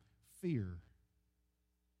time. Fear.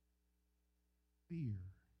 Fear.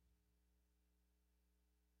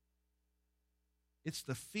 It's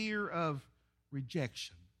the fear of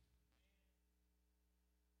rejection.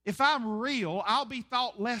 If I'm real, I'll be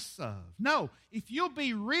thought less of. No, if you'll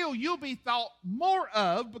be real, you'll be thought more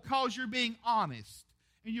of because you're being honest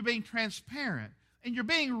and you're being transparent and you're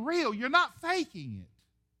being real. You're not faking it.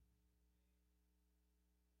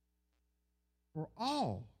 For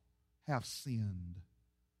all have sinned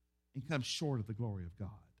and come short of the glory of God.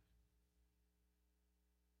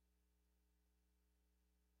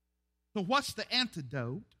 So what's the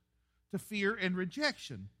antidote to fear and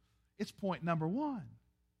rejection? It's point number one.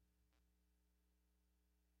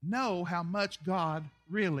 Know how much God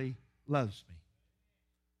really loves me.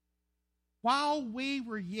 While we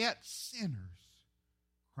were yet sinners,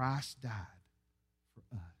 Christ died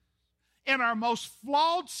for us. In our most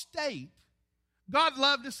flawed state, God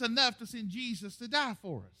loved us enough to send Jesus to die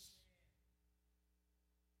for us.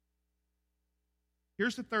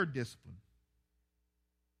 Here's the third discipline.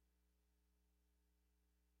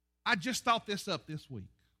 I just thought this up this week.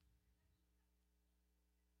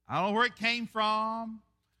 I don't know where it came from.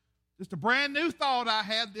 Just a brand new thought I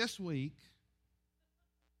had this week.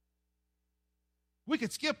 We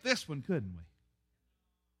could skip this one, couldn't we?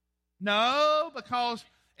 No, because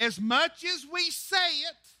as much as we say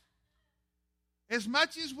it, as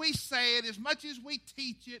much as we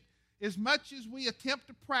teach it, as much as we attempt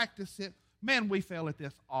to practice it, man, we fail at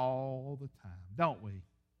this all the time, don't we?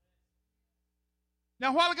 Now,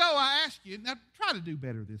 a while ago, I asked you, now try to do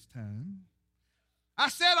better this time. I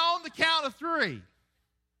said on the count of three.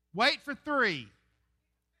 Wait for three.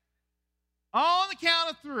 On the count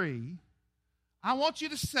of three, I want you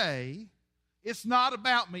to say, it's not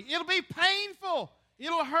about me. It'll be painful.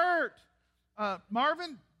 It'll hurt.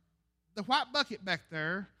 Marvin, the white bucket back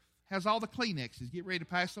there has all the Kleenexes. Get ready to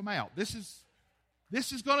pass them out. This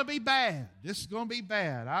is going to be bad. This is going to be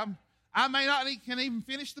bad. I may not can even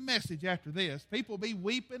finish the message after this. People will be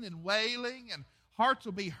weeping and wailing, and hearts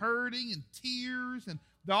will be hurting, and tears, and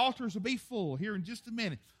the altars will be full here in just a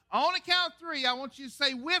minute. On the count of three, I want you to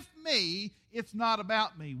say with me, it's not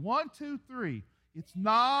about me. 1, 2, 3. It's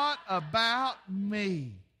not about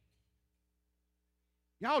me.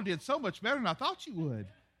 Y'all did so much better than I thought you would.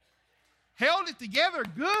 Held it together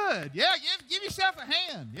good. Yeah, give yourself a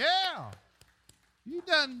hand. Yeah. You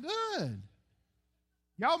done good.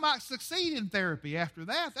 Y'all might succeed in therapy after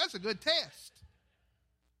that. That's a good test.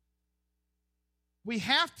 We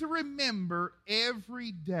have to remember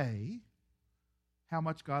every day how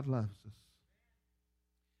much God loves us.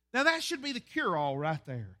 Now, that should be the cure-all right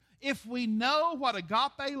there. If we know what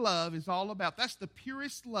agape love is all about, that's the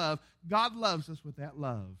purest love. God loves us with that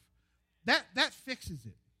love. That fixes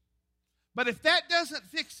it. But if that doesn't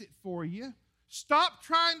fix it for you, stop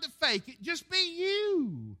trying to fake it. Just be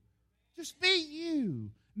you. Just be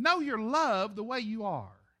you. Know your love the way you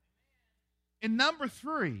are. And number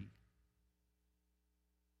 3,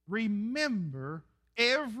 remember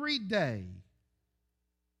every day,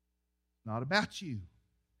 it's not about you.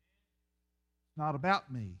 It's not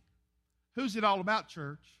about me. Who's it all about,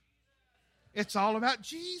 church? It's all about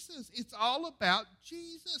Jesus. It's all about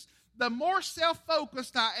Jesus. The more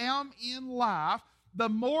self-focused I am in life, the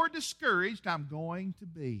more discouraged I'm going to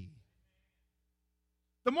be.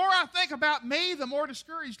 The more I think about me, the more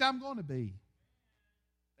discouraged I'm going to be.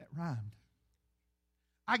 That rhymed.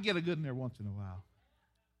 I get a good one there once in a while.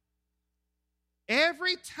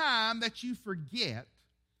 Every time that you forget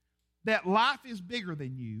that life is bigger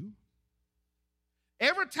than you,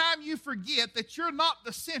 every time you forget that you're not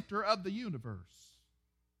the center of the universe,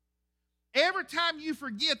 every time you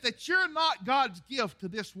forget that you're not God's gift to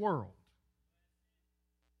this world,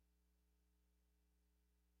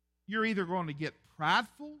 you're either going to get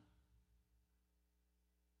prideful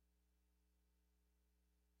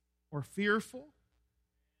or fearful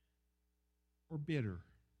or bitter.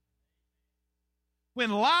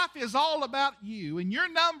 When life is all about you and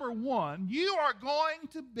you're number one, you are going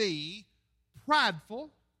to be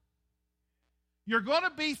prideful, you're going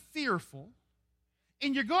to be fearful,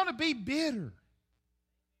 and you're going to be bitter.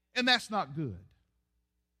 And that's not good.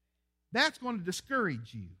 That's going to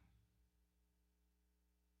discourage you.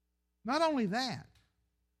 Not only that,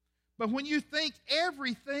 but when you think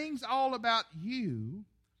everything's all about you,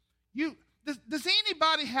 does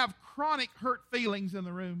anybody have chronic hurt feelings in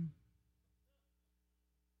the room?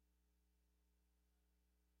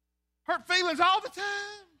 Hurt feelings all the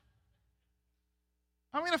time.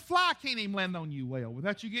 I mean, a fly can't even land on you well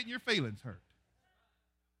without you getting your feelings hurt.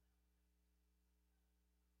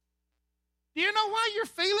 Do you know why your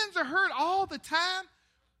feelings are hurt all the time?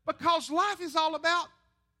 Because life is all about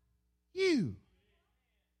you.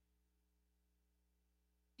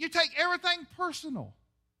 You take everything personal.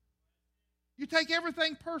 You take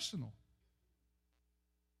everything personal.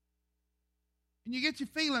 And you get your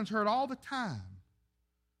feelings hurt all the time.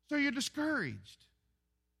 So you're discouraged.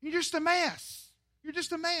 You're just a mess. You're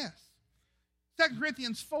just a mess. 2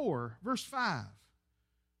 Corinthians 4, verse 5.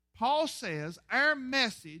 Paul says, our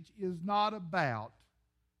message is not about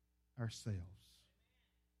ourselves.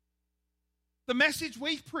 The message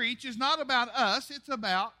we preach is not about us, it's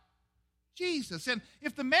about Jesus. And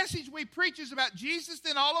if the message we preach is about Jesus,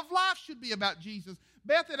 then all of life should be about Jesus.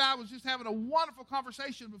 Beth and I was just having a wonderful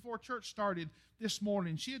conversation before church started this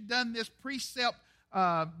morning. She had done this precept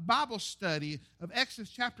Bible study of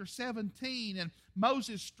Exodus chapter 17, and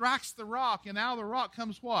Moses strikes the rock, and out of the rock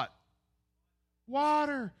comes what?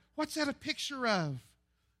 Water. What's that a picture of?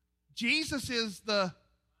 Jesus is the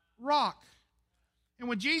rock. And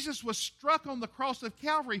when Jesus was struck on the cross of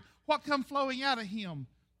Calvary, what come flowing out of him?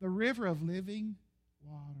 The river of living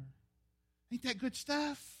water. Ain't that good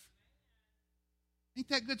stuff? Ain't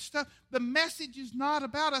that good stuff? The message is not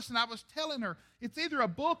about us, and I was telling her, it's either a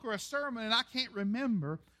book or a sermon, and I can't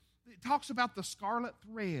remember. It talks about the scarlet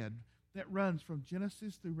thread that runs from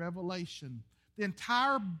Genesis through Revelation. The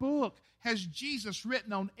entire book has Jesus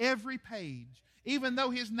written on every page. Even though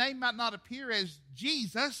his name might not appear as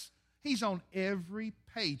Jesus, he's on every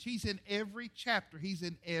page. He's in every chapter. He's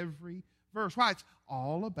in every verse. Why? It's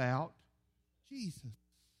all about Jesus.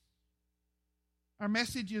 Our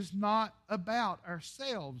message is not about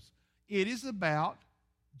ourselves. It is about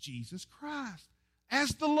Jesus Christ as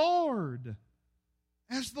the Lord.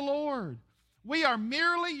 As the Lord. We are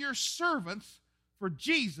merely your servants for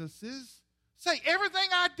Jesus's sake. Everything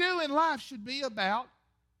I do in life should be about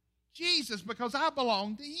Jesus because I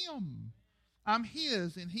belong to him. I'm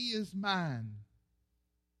his and he is mine.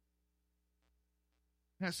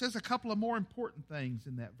 Now it says a couple of more important things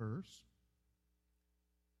in that verse.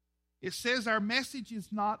 It says our message is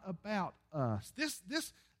not about us.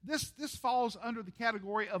 This falls under the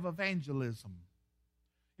category of evangelism.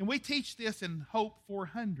 And we teach this in Hope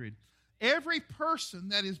 400. Every person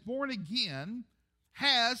that is born again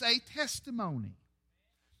has a testimony.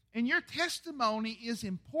 And your testimony is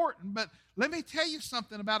important, but let me tell you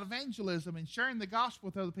something about evangelism and sharing the gospel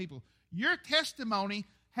with other people. Your testimony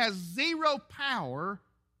has zero power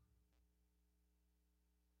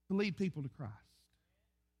to lead people to Christ.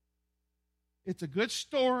 It's a good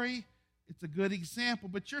story. It's a good example.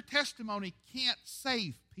 But your testimony can't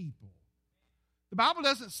save people. The Bible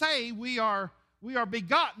doesn't say we are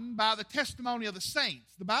begotten by the testimony of the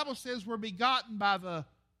saints. The Bible says we're begotten by the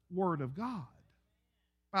Word of God.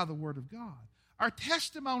 By the Word of God. Our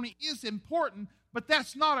testimony is important, but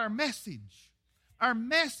that's not our message. Our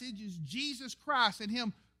message is Jesus Christ and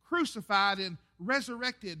Him crucified and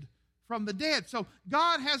resurrected from the dead. So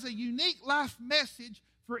God has a unique life message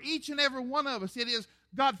for each and every one of us. It is,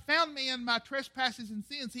 God found me in my trespasses and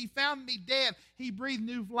sins. He found me dead. He breathed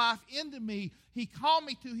new life into me. He called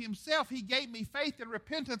me to Himself. He gave me faith and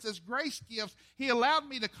repentance as grace gifts. He allowed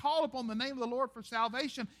me to call upon the name of the Lord for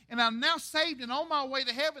salvation. And I'm now saved and on my way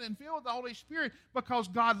to heaven and filled with the Holy Spirit because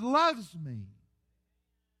God loves me.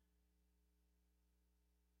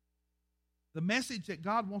 The message that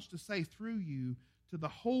God wants to say through you to the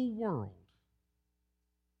whole world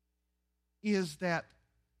is that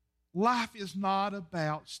life is not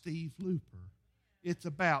about Steve Looper. It's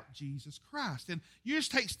about Jesus Christ. And you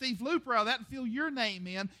just take Steve Looper out of that and fill your name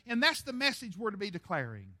in, and that's the message we're to be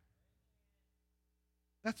declaring.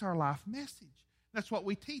 That's our life message. That's what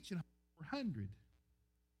we teach in 400.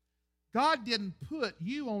 God didn't put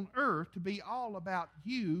you on earth to be all about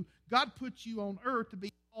you. God put you on earth to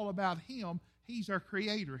be all about Him. He's our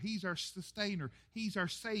Creator. He's our Sustainer. He's our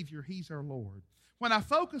Savior. He's our Lord. When I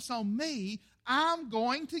focus on me, I'm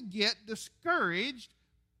going to get discouraged,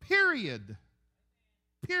 period.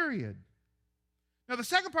 Period. Now, the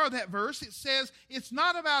second part of that verse, it says, it's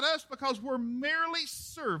not about us because we're merely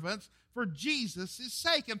servants for Jesus'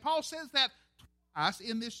 sake. And Paul says that twice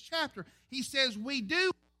in this chapter. He says, we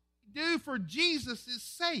do for Jesus'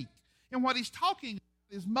 sake. And what he's talking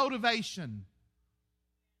about is motivation.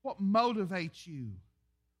 What motivates you?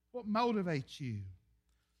 What motivates you?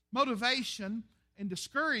 Motivation and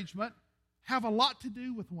discouragement have a lot to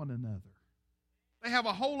do with one another. They have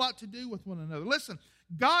a whole lot to do with one another. Listen,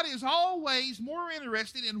 God is always more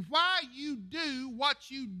interested in why you do what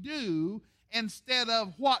you do instead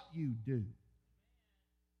of what you do.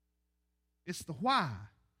 It's the why.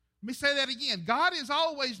 Let me say that again. God is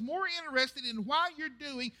always more interested in why you're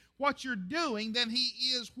doing what you're doing than He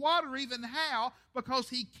is what or even how, because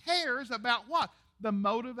He cares about what? The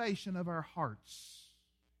motivation of our hearts.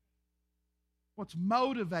 What's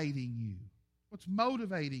motivating you? What's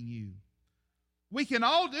motivating you? We can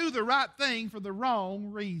all do the right thing for the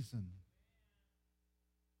wrong reason.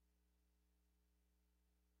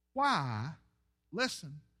 Why,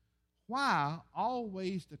 listen, why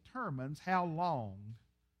always determines how long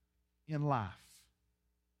in life.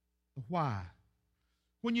 The why.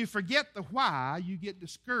 When you forget the why, you get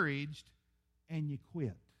discouraged and you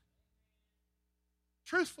quit.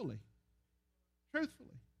 Truthfully. Truthfully.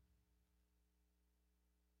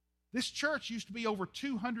 This church used to be over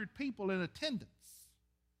 200 people in attendance.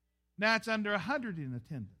 Now it's under 100 in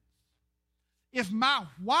attendance. If my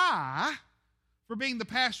why for being the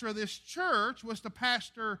pastor of this church was to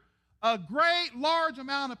pastor a great large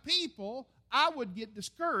amount of people, I would get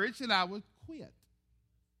discouraged and I would quit.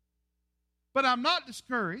 But I'm not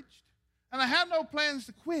discouraged, and I have no plans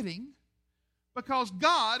to quitting, because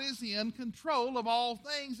God is in control of all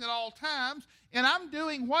things at all times, and I'm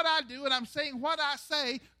doing what I do and I'm saying what I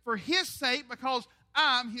say for His sake, because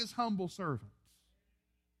I'm His humble servant.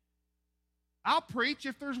 I'll preach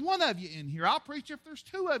if there's one of you in here. I'll preach if there's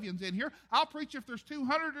two of you in here. I'll preach if there's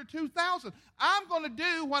 200 or 2,000. I'm going to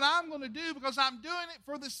do what I'm going to do because I'm doing it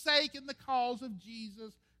for the sake and the cause of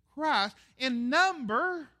Jesus Christ. And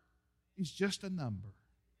number is just a number.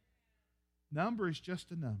 Number is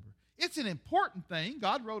just a number. It's an important thing.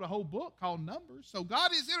 God wrote a whole book called Numbers, so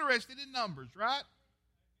God is interested in numbers, right?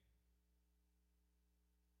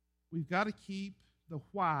 We've got to keep the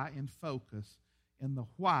why in focus, and the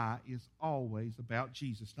why is always about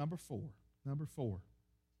Jesus. Number four.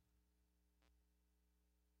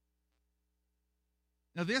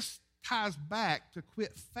 Now this ties back to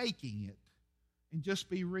quit faking it and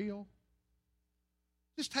just be real.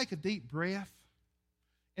 Just take a deep breath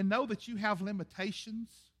and know that you have limitations,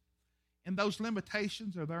 and those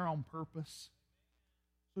limitations are there on purpose.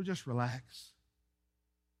 So just relax.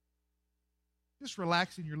 Just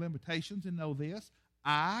relax in your limitations and know this: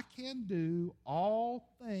 I can do all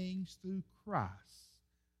things through Christ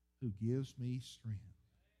who gives me strength.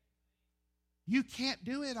 You can't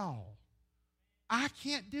do it all. I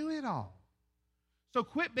can't do it all. So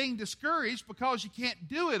quit being discouraged because you can't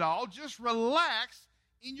do it all. Just relax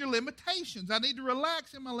in your limitations. I need to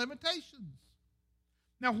relax in my limitations.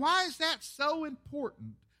 Now, why is that so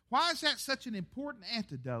important? Why is that such an important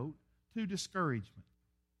antidote to discouragement?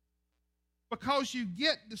 Because you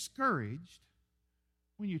get discouraged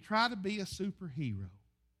when you try to be a superhero.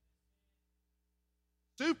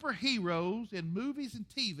 Superheroes in movies and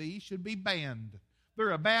TV should be banned.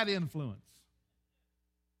 They're a bad influence.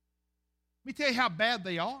 Let me tell you how bad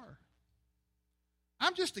they are.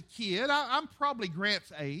 I'm just a kid. I'm probably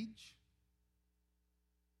Grant's age.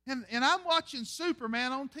 And I'm watching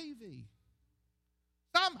Superman on TV.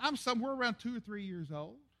 I'm somewhere around 2 or 3 years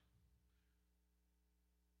old.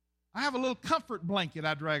 I have a little comfort blanket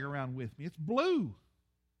I drag around with me. It's blue.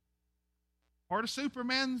 Part of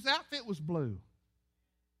Superman's outfit was blue.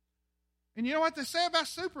 And you know what they say about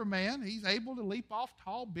Superman? He's able to leap off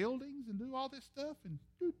tall buildings and do all this stuff. And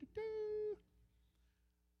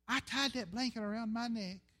I tied that blanket around my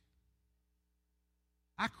neck.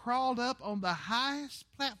 I crawled up on the highest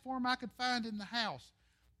platform I could find in the house.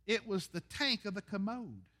 It was the tank of the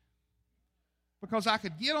commode. Because I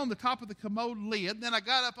could get on the top of the commode lid, then I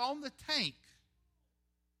got up on the tank.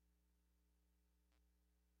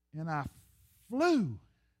 And I flew.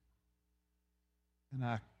 And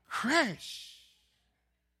I crashed.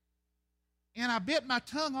 And I bit my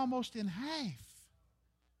tongue almost in half.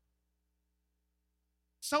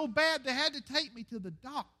 So bad they had to take me to the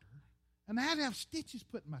doctor. And I had to have stitches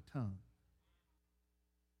put in my tongue.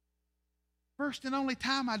 First and only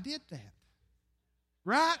time I did that.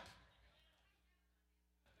 Right?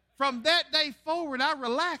 From that day forward, I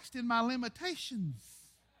relaxed in my limitations.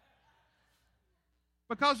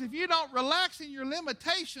 Because if you don't relax in your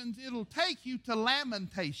limitations, it'll take you to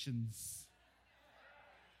lamentations.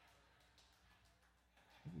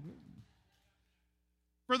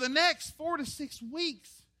 For the next 4 to 6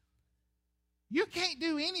 weeks, you can't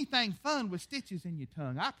do anything fun with stitches in your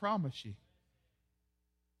tongue. I promise you.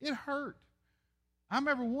 It hurt. I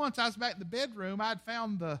remember once I was back in the bedroom, I'd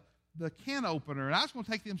found the can opener, and I was going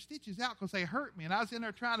to take them stitches out because they hurt me. And I was in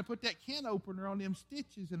there trying to put that can opener on them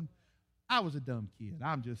stitches, and I was a dumb kid.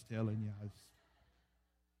 I'm just telling you.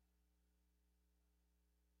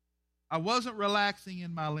 I wasn't relaxing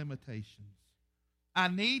in my limitations. I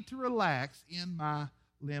need to relax in my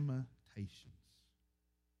limitations.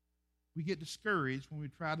 We get discouraged when we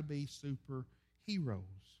try to be superheroes.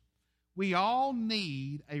 We all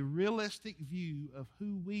need a realistic view of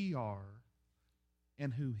who we are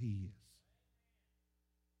and who He is.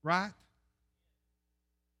 Right?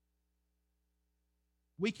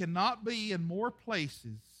 We cannot be in more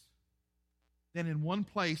places than in one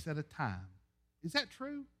place at a time. Is that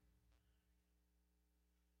true?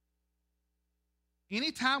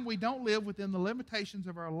 Anytime we don't live within the limitations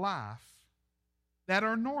of our life that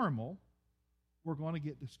are normal, we're going to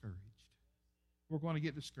get discouraged. We're going to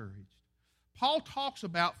get discouraged. Paul talks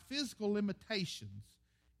about physical limitations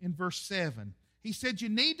in verse 7. He said you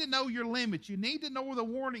need to know your limits. You need to know the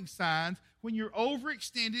warning signs when you're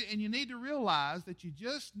overextended, and you need to realize that you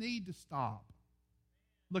just need to stop.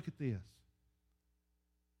 Look at this.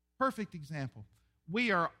 Perfect example.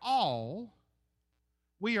 We are all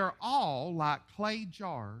like clay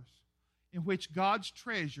jars in which God's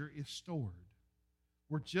treasure is stored.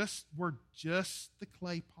 We're just the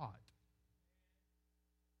clay pot.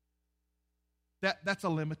 That's a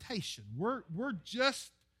limitation. We're just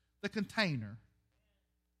the container.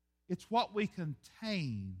 It's what we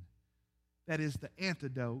contain that is the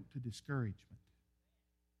antidote to discouragement.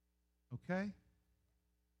 Okay?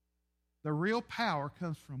 The real power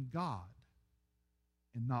comes from God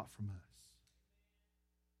and not from us.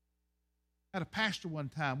 I had a pastor one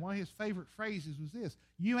time, one of his favorite phrases was this: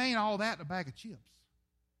 you ain't all that in a bag of chips.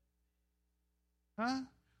 Huh?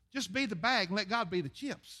 Just be the bag and let God be the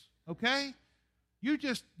chips. Okay? You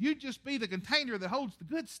just be the container that holds the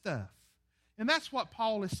good stuff. And that's what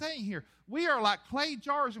Paul is saying here. We are like clay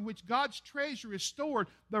jars in which God's treasure is stored.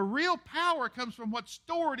 The real power comes from what's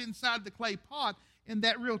stored inside the clay pot, and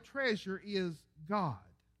that real treasure is God.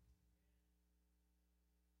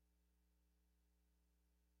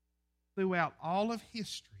 Throughout all of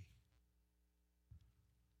history,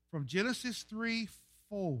 from Genesis 3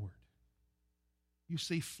 forward, you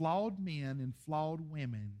see flawed men and flawed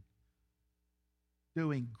women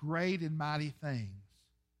doing great and mighty things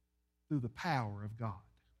through the power of God.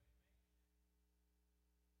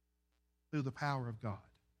 Through the power of God.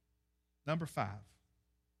 Number five.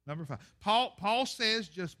 Paul says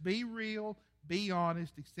just be real, be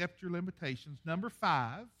honest, accept your limitations. Number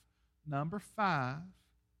five,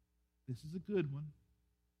 this is a good one.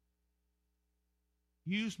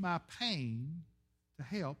 Use my pain to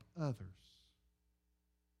help others.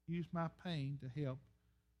 Use my pain to help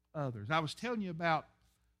others. I was telling you about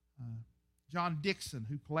John Dixon,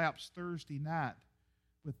 who collapsed Thursday night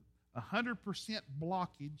with 100%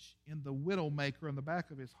 blockage in the widowmaker on the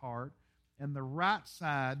back of his heart, and the right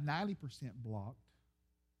side 90% blocked.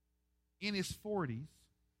 in his 40s.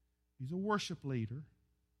 He's a worship leader.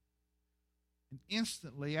 And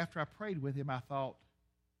instantly, after I prayed with him, I thought,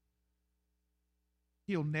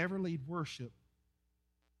 he'll never lead worship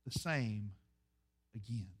the same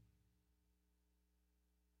again.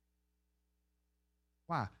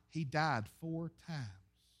 Why? He died 4 times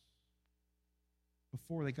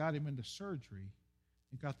before they got him into surgery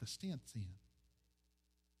and got the stents in.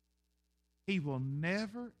 He will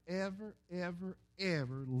never, ever, ever,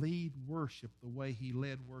 ever lead worship the way he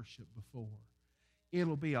led worship before.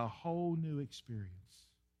 It'll be a whole new experience.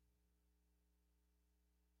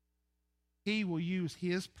 He will use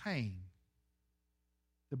his pain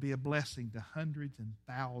to be a blessing to hundreds and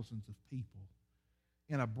thousands of people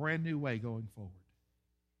in a brand new way going forward.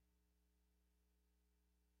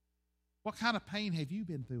 What kind of pain have you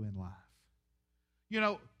been through in life? You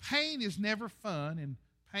know, pain is never fun and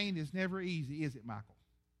pain is never easy, is it, Michael?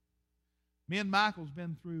 Me and Michael's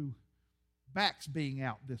been through backs being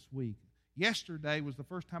out this week. Yesterday was the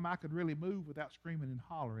first time I could really move without screaming and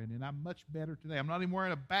hollering, and I'm much better today. I'm not even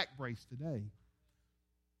wearing a back brace today.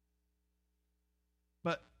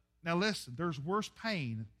 But now listen, there's worse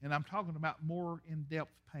pain, and I'm talking about more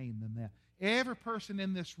in-depth pain than that. Every person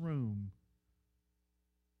in this room,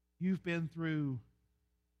 you've been through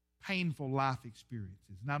painful life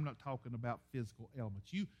experiences, and I'm not talking about physical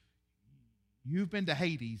ailments. You've been to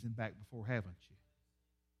Hades and back before, haven't you?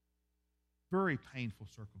 Very painful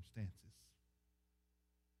circumstances.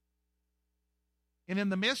 And in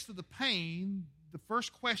the midst of the pain, the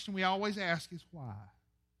first question we always ask is why?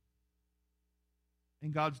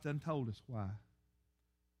 And God's done told us why.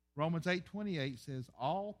 Romans 8:28 says,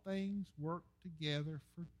 all things work together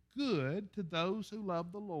for good to those who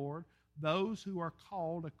love the Lord, those who are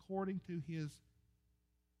called according to his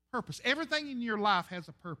purpose. Everything in your life has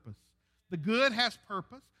a purpose. The good has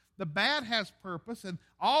purpose, the bad has purpose, and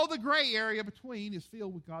all the gray area between is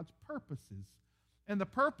filled with God's purposes. And the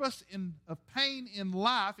purpose of pain in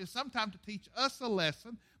life is sometimes to teach us a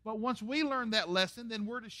lesson, but once we learn that lesson, then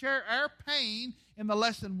we're to share our pain and the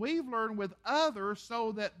lesson we've learned with others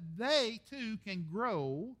so that they too can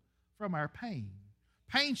grow from our pain.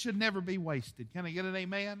 Pain should never be wasted. Can I get an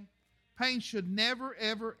amen? Pain should never,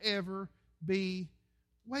 ever, ever be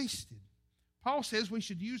wasted. Paul says we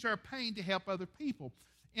should use our pain to help other people.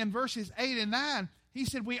 In verses 8 and 9, he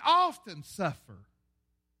said we often suffer.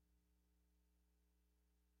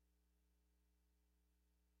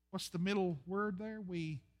 What's the middle word there?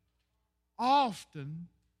 We often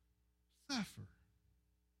suffer.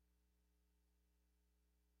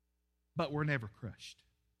 But we're never crushed.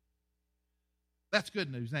 That's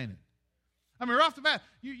good news, ain't it? I mean, right off the bat,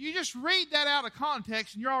 you just read that out of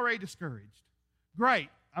context and you're already discouraged. Great,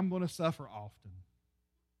 I'm going to suffer often.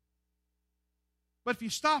 But if you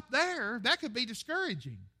stop there, that could be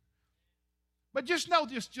discouraging. But just know,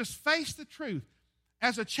 just face the truth.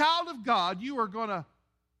 As a child of God, you are going to,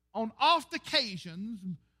 on oft occasions,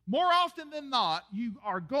 more often than not, you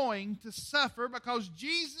are going to suffer because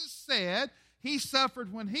Jesus said he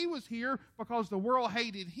suffered when he was here because the world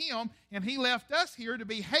hated him, and he left us here to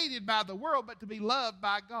be hated by the world but to be loved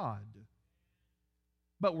by God.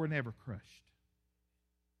 But we're never crushed.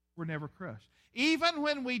 We're never crushed. Even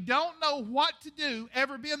when we don't know what to do,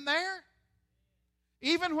 ever been there?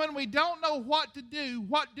 Even when we don't know what to do,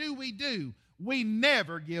 what do? We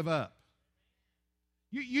never give up.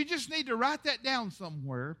 You just need to write that down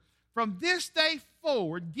somewhere. From this day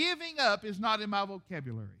forward, giving up is not in my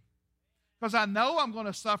vocabulary. Because I know I'm going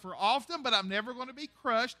to suffer often, but I'm never going to be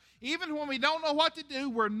crushed. Even when we don't know what to do,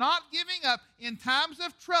 we're not giving up. In times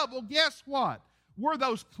of trouble, guess what? We're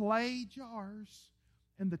those clay jars,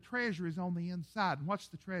 and the treasure is on the inside. And what's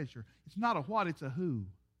the treasure? It's not a what, it's a who.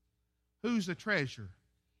 Who's the treasure?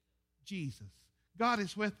 Jesus. God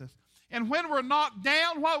is with us. And when we're knocked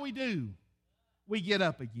down, what do? We get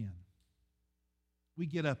up again. We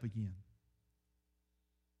get up again.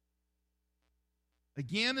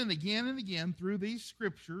 Again and again and again through these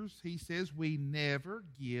scriptures, he says we never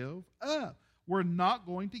give up. We're not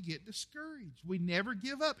going to get discouraged. We never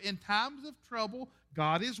give up. In times of trouble,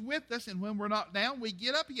 God is with us, and when we're knocked down, we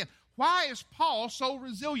get up again. Why is Paul so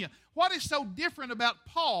resilient? What is so different about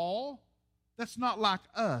Paul that's not like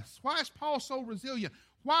us? Why is Paul so resilient?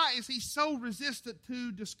 Why is he so resistant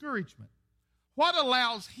to discouragement? What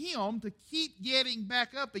allows him to keep getting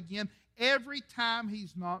back up again every time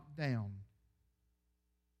he's knocked down?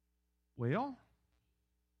 Well,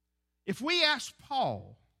 if we were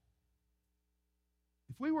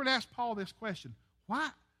to ask Paul this question,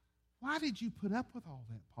 why did you put up with all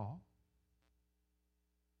that, Paul?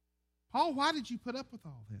 Paul, why did you put up with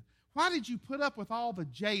all that? Why did you put up with all the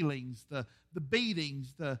jailings, the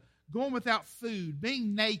beatings, the going without food,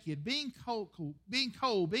 being naked, being cold,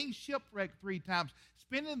 being shipwrecked 3 times,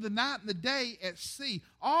 spending the night and the day at sea,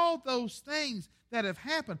 all those things that have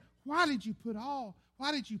happened. Why did you put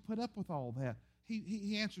up with all that?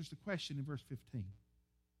 He answers the question in verse 15.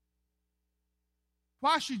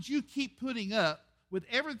 Why should you keep putting up with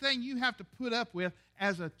everything you have to put up with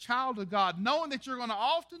as a child of God, knowing that you're going to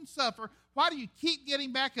often suffer? Why do you keep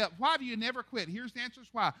getting back up? Why do you never quit? Here's the answer: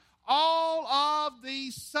 why. All of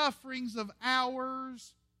these sufferings of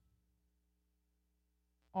ours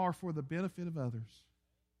are for the benefit of others.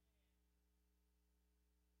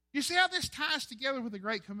 You see how this ties together with the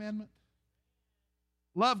Great Commandment?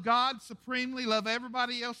 Love God supremely, love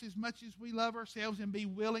everybody else as much as we love ourselves, and be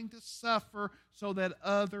willing to suffer so that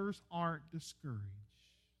others aren't discouraged.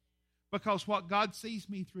 Because what God sees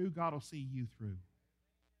me through, God will see you through.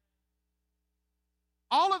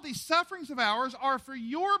 All of these sufferings of ours are for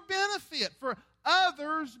your benefit, for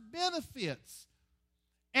others' benefits.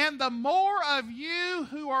 And the more of you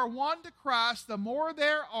who are won to Christ, the more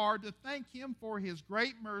there are to thank Him for His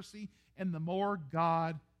great mercy, and the more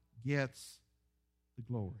God gets the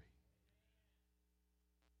glory.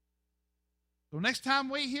 So next time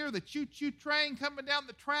we hear the choo-choo train coming down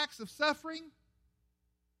the tracks of suffering,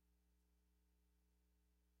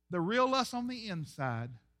 the real us on the inside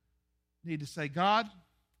need to say, God,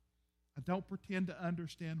 I don't pretend to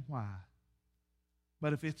understand why,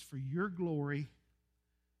 but if it's for your glory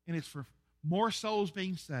and it's for more souls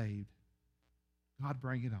being saved, God,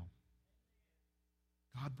 bring it on.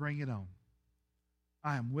 God, bring it on.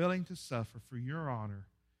 I am willing to suffer for your honor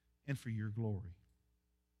and for your glory.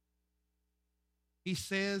 He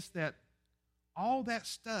says that all that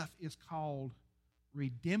stuff is called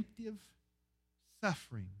redemptive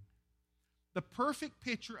suffering. The perfect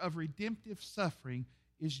picture of redemptive suffering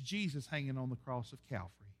is Jesus hanging on the cross of Calvary.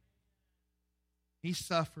 He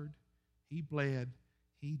suffered, He bled,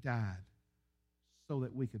 He died so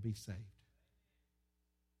that we could be saved.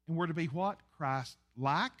 And we're to be what?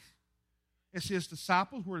 Christ-like. As His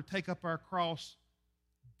disciples, we're to take up our cross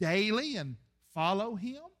daily and follow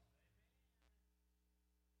Him.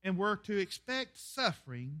 And we're to expect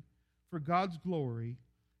suffering for God's glory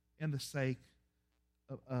and the sake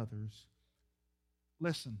of others.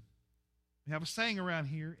 Listen, we have a saying around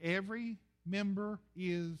here: every member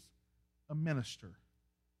is a minister.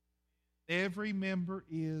 Every member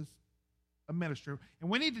is a minister. And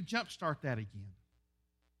we need to jumpstart that again.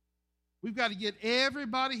 We've got to get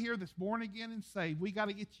everybody here that's born again and saved. We've got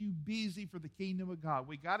to get you busy for the kingdom of God.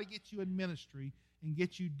 We've got to get you in ministry and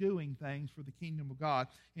get you doing things for the kingdom of God.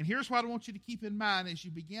 And here's what I want you to keep in mind as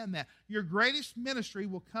you begin that. Your greatest ministry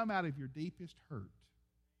will come out of your deepest hurt.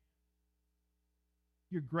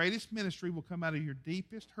 Your greatest ministry will come out of your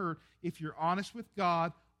deepest hurt if you're honest with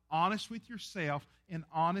God, honest with yourself, and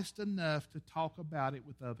honest enough to talk about it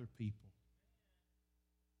with other people.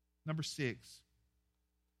 Number 6,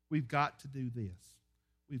 we've got to do this.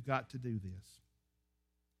 We've got to do this.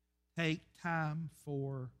 Take time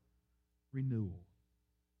for renewal.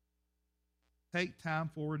 Take time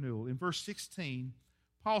for renewal. In verse 16,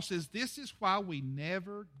 Paul says, this is why we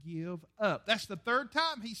never give up. That's the 3rd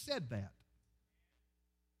time he said that.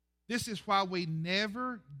 This is why we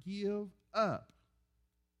never give up.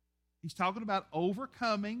 He's talking about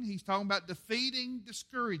overcoming. He's talking about defeating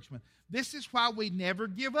discouragement. This is why we never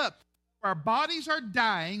give up. Our bodies are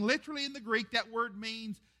dying. Literally in the Greek, that word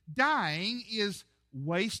means dying is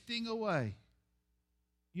wasting away.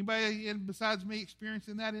 Anybody besides me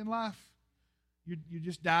experiencing that in life? You're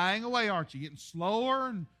just dying away, aren't you? Getting slower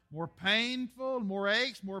and more painful, more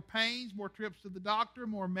aches, more pains, more trips to the doctor,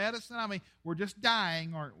 more medicine. I mean, we're just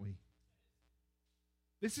dying, aren't we?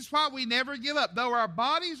 This is why we never give up. Though our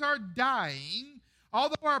bodies are dying,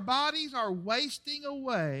 although our bodies are wasting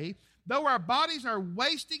away, our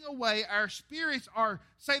spirits are,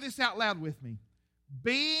 say this out loud with me,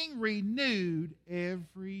 being renewed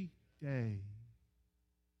every day.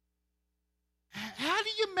 How do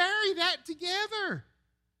you marry that together?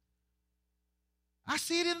 I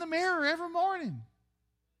see it in the mirror every morning.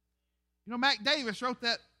 You know, Mac Davis wrote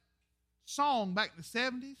that song back in the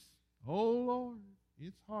 70s. Oh, Lord,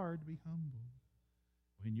 it's hard to be humble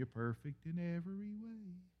when you're perfect in every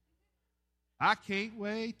way. I can't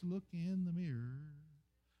wait to look in the mirror.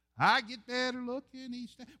 I get better looking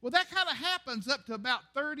each day. Well, that kind of happens up to about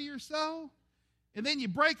 30 or so. And then you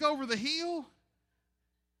break over the heel.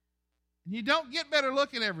 And you don't get better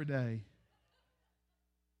looking every day.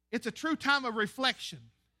 It's a true time of reflection.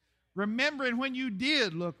 Remembering when you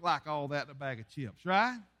did look like all that in a bag of chips,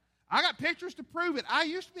 right? I got pictures to prove it. I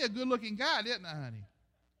used to be a good-looking guy, didn't I, honey?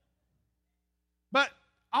 But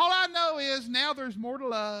All I know is now there's more to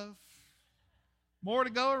love, more to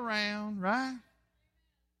go around, right?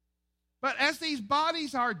 But as these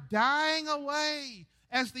bodies are dying away,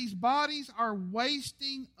 as these bodies are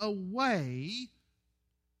wasting away,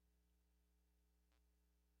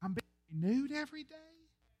 I'm being renewed every day.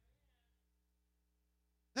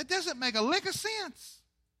 That doesn't make a lick of sense.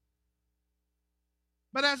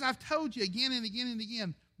 But as I've told you again and again and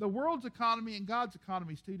again, the world's economy and God's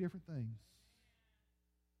economy is two different things.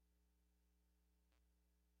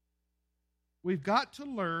 We've got to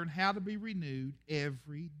learn how to be renewed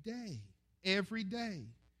every day. Every day.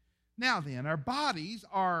 Now then, our bodies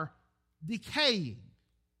are decaying.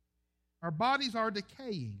 Our bodies are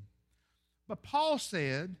decaying. But Paul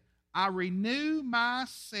said, I renew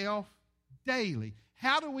myself daily.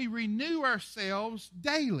 How do we renew ourselves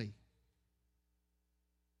daily?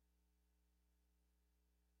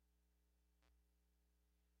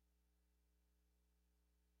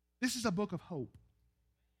 This is a book of hope.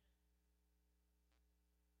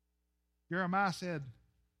 Jeremiah said,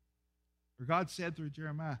 or God said through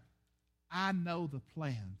Jeremiah, I know the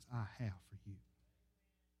plans I have for you.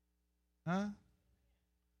 Huh?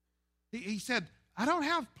 He said, I don't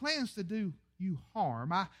have plans to do you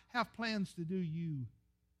harm. I have plans to do you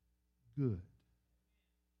good.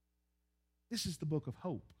 This is the book of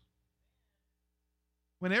hope.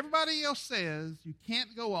 When everybody else says you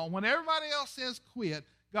can't go on, when everybody else says quit,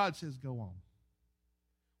 God says go on.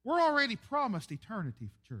 We're already promised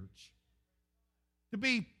eternity, church. To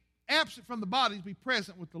be absent from the body, to be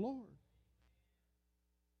present with the Lord.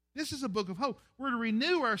 This is a book of hope. We're to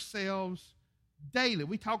renew ourselves daily.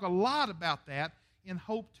 We talk a lot about that in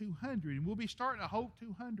Hope 200, and we'll be starting a Hope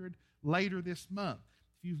 200 later this month.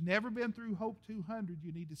 If you've never been through Hope 200,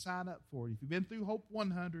 you need to sign up for it. If you've been through Hope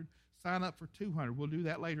 100, sign up for 200. We'll do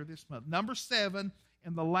that later this month. Number 7,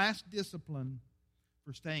 and the last discipline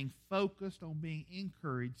for staying focused on being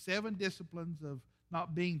encouraged, 7 disciplines of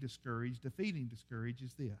not being discouraged, defeating discouraged,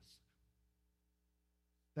 is this.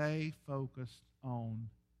 Stay focused on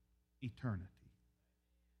eternity.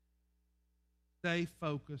 Stay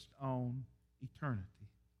focused on eternity.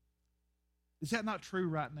 Is that not true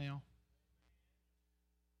right now?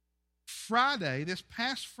 Friday, this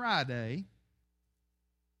past Friday,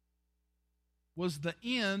 was the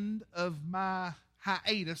end of my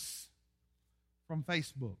hiatus from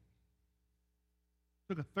Facebook.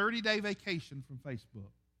 Took a 30-day vacation from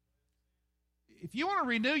Facebook. If you want to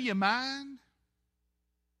renew your mind,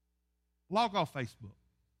 log off Facebook.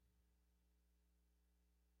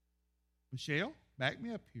 Michelle, back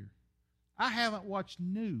me up here. I haven't watched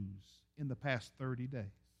news in the past 30 days.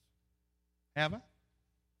 Have I?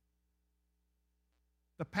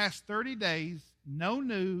 The past 30 days, no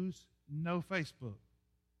news, no Facebook.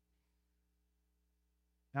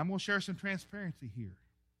 Now, I'm going to share some transparency here.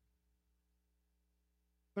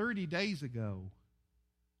 30 days ago,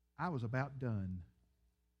 I was about done.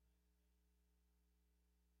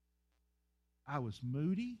 I was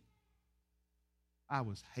moody. I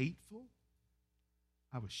was hateful.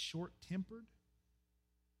 I was short-tempered.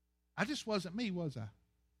 I just wasn't me, was I?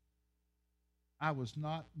 I was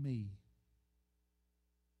not me.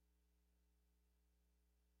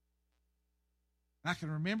 I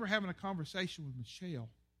can remember having a conversation with Michelle.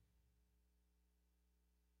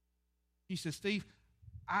 She said, Steve,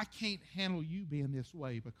 I can't handle you being this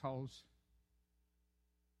way because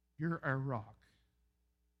you're our rock.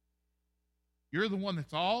 You're the one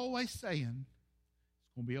that's always saying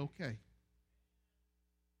it's going to be okay.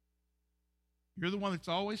 You're the one that's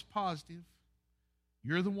always positive.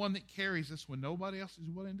 You're the one that carries us when nobody else is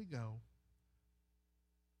willing to go.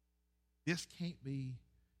 This can't be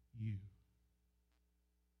you.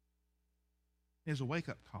 It's a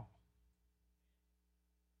wake-up call.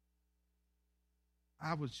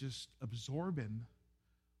 I was just absorbing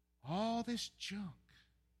all this junk.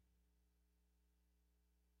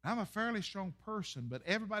 I'm a fairly strong person, but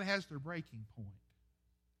everybody has their breaking point.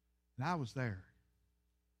 And I was there.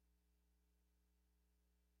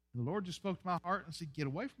 The Lord just spoke to my heart and said, get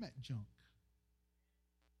away from that junk.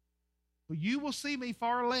 Well, you will see me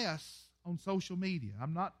far less on social media.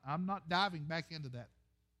 I'm not diving back into that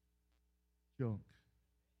junk.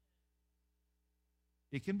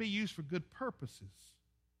 It can be used for good purposes,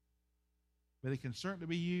 but it can certainly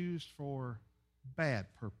be used for bad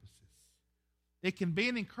purposes. It can be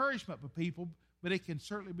an encouragement for people, but it can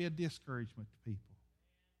certainly be a discouragement to people.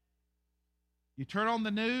 You turn on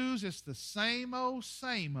the news, it's the same old,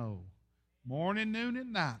 same old. Morning, noon,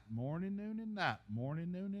 and night. Morning, noon, and night.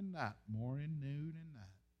 Morning, noon, and night. Morning, noon, and night.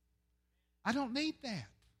 I don't need that.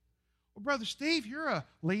 Well, Brother Steve, you're a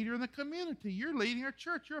leader in the community. You're leading our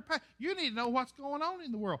church. You're a pastor. You need to know what's going on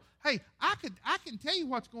in the world. Hey, I can tell you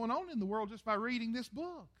what's going on in the world just by reading this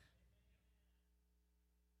book.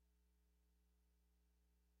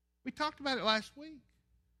 We talked about it last week.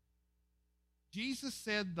 Jesus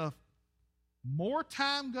said the more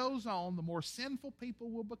time goes on, the more sinful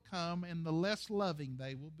people will become and the less loving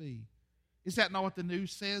they will be. Is that not what the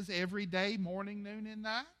news says every day, morning, noon, and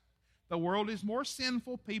night? The world is more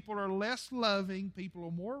sinful. People are less loving. People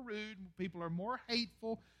are more rude. People are more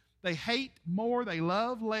hateful. They hate more. They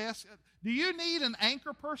love less. Do you need an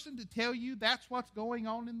anchor person to tell you that's what's going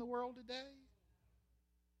on in the world today?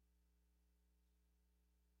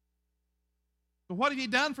 So what have you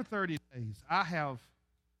done for 30 days? I have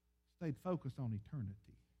stayed focused on eternity.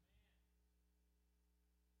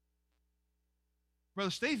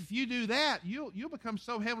 Brother Steve, if you do that, you'll become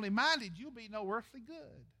so heavenly minded, you'll be no earthly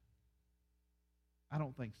good. I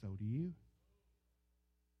don't think so, do you?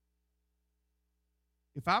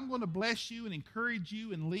 If I'm going to bless you and encourage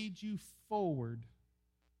you and lead you forward,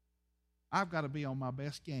 I've got to be on my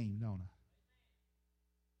best game, don't I?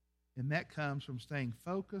 And that comes from staying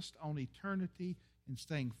focused on eternity and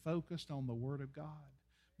staying focused on the Word of God.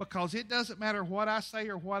 Because it doesn't matter what I say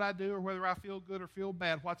or what I do or whether I feel good or feel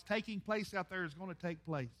bad. What's taking place out there is going to take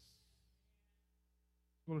place.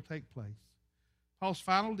 It's going to take place. Paul's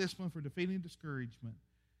final discipline for defeating discouragement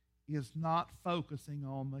is not focusing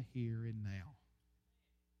on the here and now.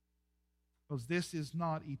 Because this is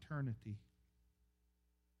not eternity.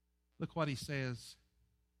 Look what he says.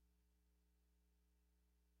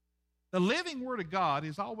 The living Word of God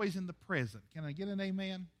is always in the present. Can I get an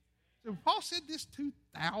amen? So Paul said this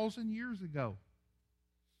 2,000 years ago.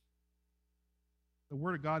 The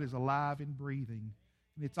Word of God is alive and breathing.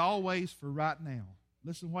 And it's always for right now.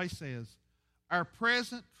 Listen to what he says. Our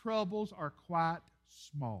present troubles are quite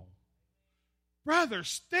small. Brother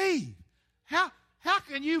Steve, how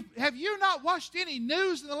can you, have you not watched any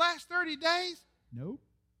news in the last 30 days? Nope.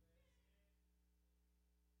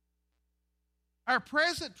 Our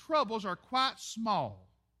present troubles are quite small.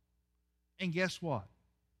 And guess what?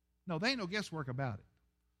 No, there ain't no guesswork about it.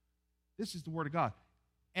 This is the Word of God.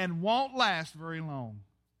 And won't last very long.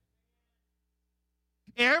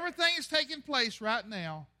 Everything is taking place right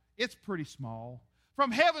now. It's pretty small.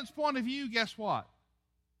 From heaven's point of view, guess what?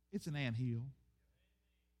 It's an anthill.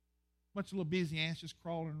 Bunch of little busy ants just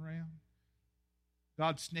crawling around.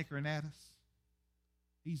 God's snickering at us.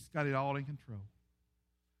 He's got it all in control.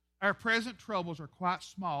 Our present troubles are quite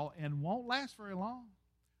small and won't last very long.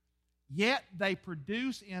 Yet they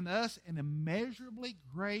produce in us an immeasurably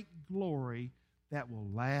great glory that will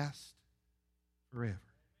last forever.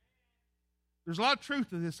 There's a lot of truth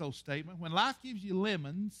to this old statement. When life gives you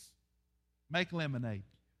lemons, make lemonade.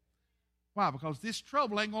 Why? Because this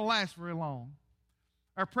trouble ain't going to last very long.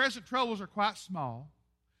 Our present troubles are quite small.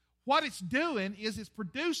 What it's doing is it's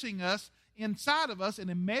producing us inside of us an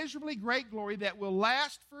immeasurably great glory that will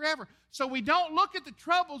last forever. So we don't look at the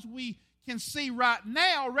troubles we can see right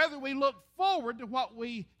now. Rather, we look forward to what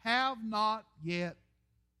we have not yet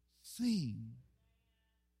seen.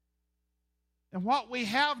 And what we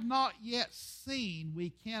have not yet seen, we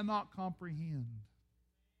cannot comprehend.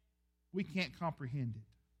 We can't comprehend it.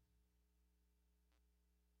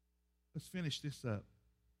 Let's finish this up.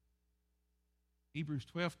 Hebrews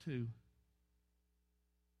 12:2.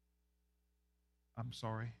 I'm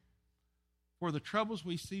sorry. For the troubles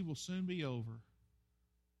we see will soon be over,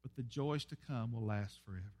 but the joys to come will last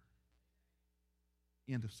forever.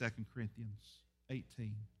 End of 2 Corinthians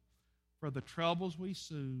 18. For the troubles we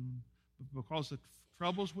soon, because the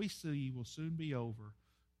troubles we see will soon be over,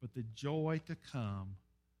 but the joy to come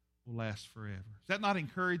will last forever. Is that not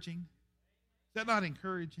encouraging? Is that not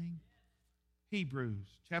encouraging?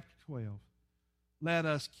 Hebrews chapter 12. Let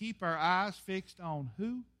us keep our eyes fixed on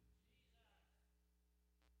who?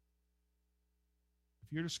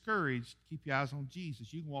 If you're discouraged, keep your eyes on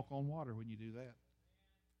Jesus. You can walk on water when you do that.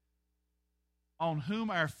 On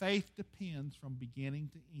whom our faith depends from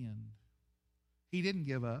beginning to end. He didn't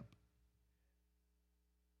give up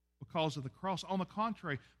because of the cross. On the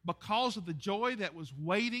contrary, because of the joy that was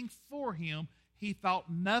waiting for him, he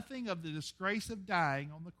thought nothing of the disgrace of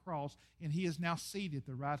dying on the cross, and he is now seated at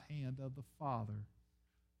the right hand of the Father,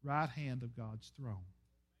 right hand of God's throne.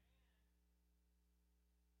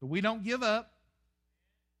 So we don't give up.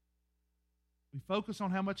 We focus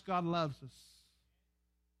on how much God loves us.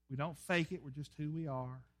 We don't fake it. We're just who we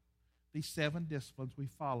are. These 7 disciplines, we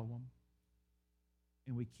follow them.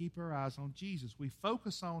 And we keep our eyes on Jesus. We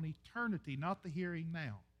focus on eternity, not the here and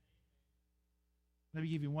now. Let me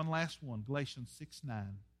give you one last one. Galatians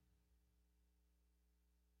 6:9.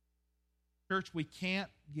 Church, we can't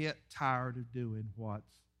get tired of doing what's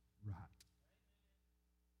right.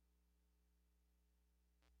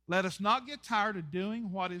 Let us not get tired of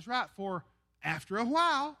doing what is right, for after a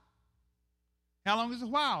while, how long is a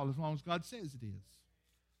while? As long as God says it is.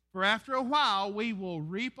 For after a while, we will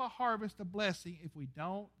reap a harvest of blessing if we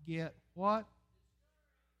don't get what?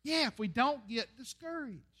 Yeah, if we don't get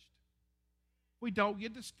discouraged. We don't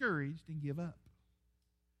get discouraged and give up.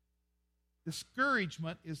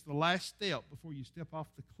 Discouragement is the last step before you step off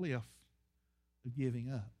the cliff of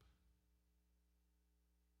giving up.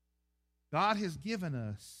 God has given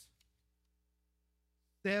us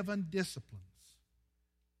 7 disciplines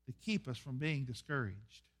to keep us from being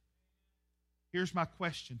discouraged. Here's my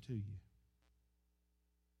question to you.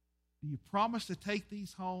 Do you promise to take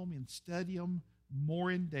these home and study them more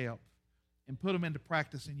in depth and put them into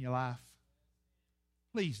practice in your life?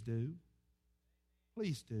 Please do.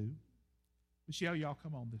 Please do. Michelle, y'all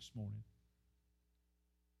come on this morning.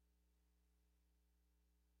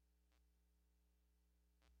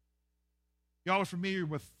 Y'all are familiar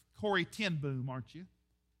with Corrie ten Boom, aren't you?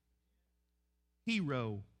 A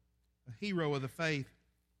hero of the faith.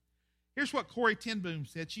 Here's what Corrie ten Boom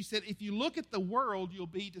said. She said, if you look at the world, you'll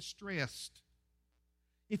be distressed.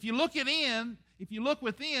 If you look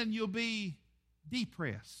within, you'll be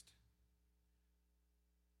depressed.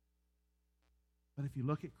 But if you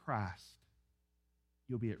look at Christ,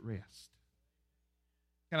 you'll be at rest.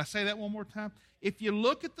 Can I say that one more time? If you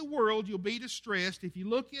look at the world, you'll be distressed. If you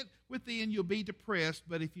look at within, you'll be depressed.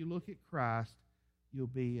 But if you look at Christ, you'll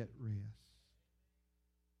be at rest.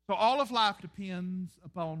 So all of life depends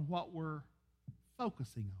upon what we're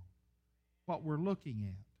focusing on, what we're looking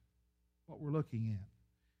at,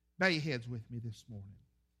 Bow your heads with me this morning.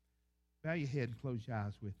 Bow your head and close your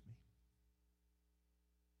eyes with me.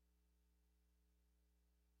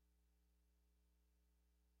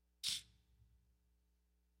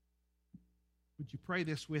 Would you pray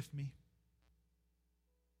this with me?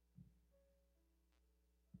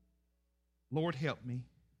 Lord, help me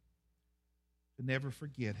to never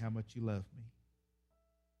forget how much you love me.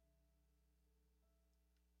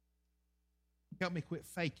 Help me quit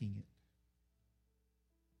faking it,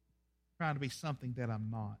 trying to be something that I'm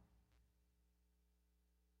not.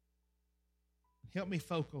 Help me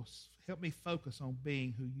focus on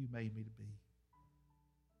being who you made me to be.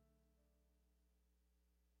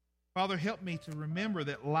 Father, help me to remember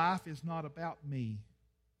that life is not about me.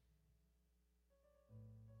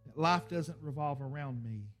 That life doesn't revolve around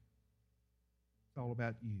me. It's all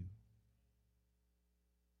about you.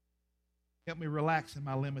 Help me relax in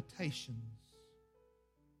my limitations.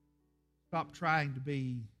 Stop trying to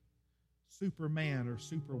be Superman or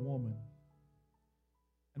Superwoman.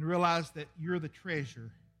 And realize that you're the treasure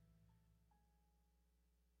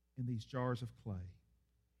in these jars of clay.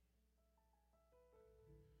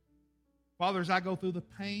 Father, as I go through the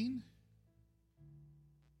pain,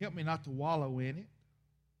 help me not to wallow in it,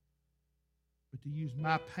 but to use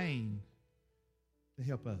my pain to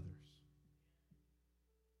help others.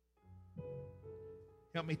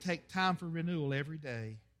 Help me take time for renewal every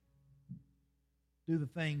day. Do the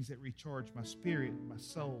things that recharge my spirit, my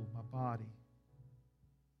soul, my body,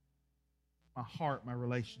 my heart, my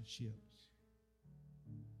relationships.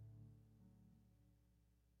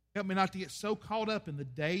 Help me not to get so caught up in the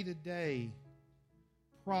day-to-day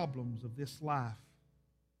problems of this life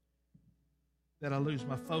that I lose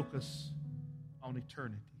my focus on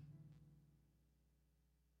eternity.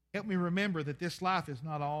 Help me remember that this life is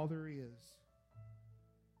not all there is.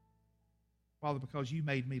 Father, because you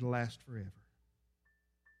made me to last forever.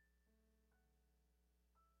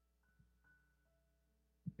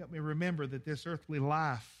 Help me remember that this earthly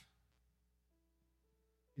life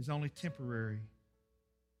is only temporary.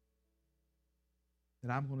 That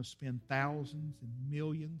I'm going to spend thousands and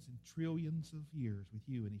millions and trillions of years with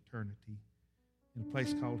you in eternity in a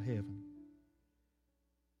place called heaven.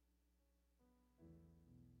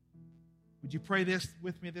 Would you pray this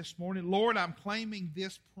with me this morning? Lord, I'm claiming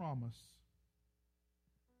this promise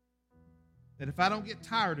that if I don't get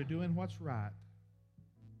tired of doing what's right,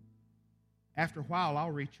 after a while I'll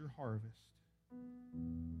reach your harvest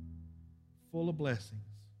full of blessings.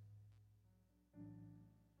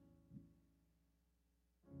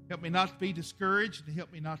 Help me not to be discouraged and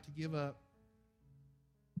help me not to give up.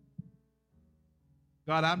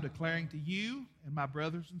 God, I'm declaring to you and my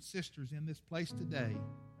brothers and sisters in this place today,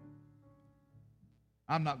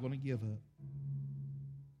 I'm not going to give up.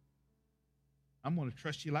 I'm going to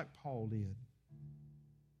trust you like Paul did. In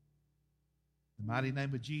the mighty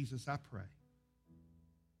name of Jesus, I pray.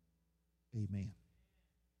 Amen.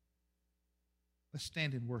 Let's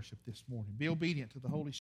stand in worship this morning. Be obedient to the Holy Spirit.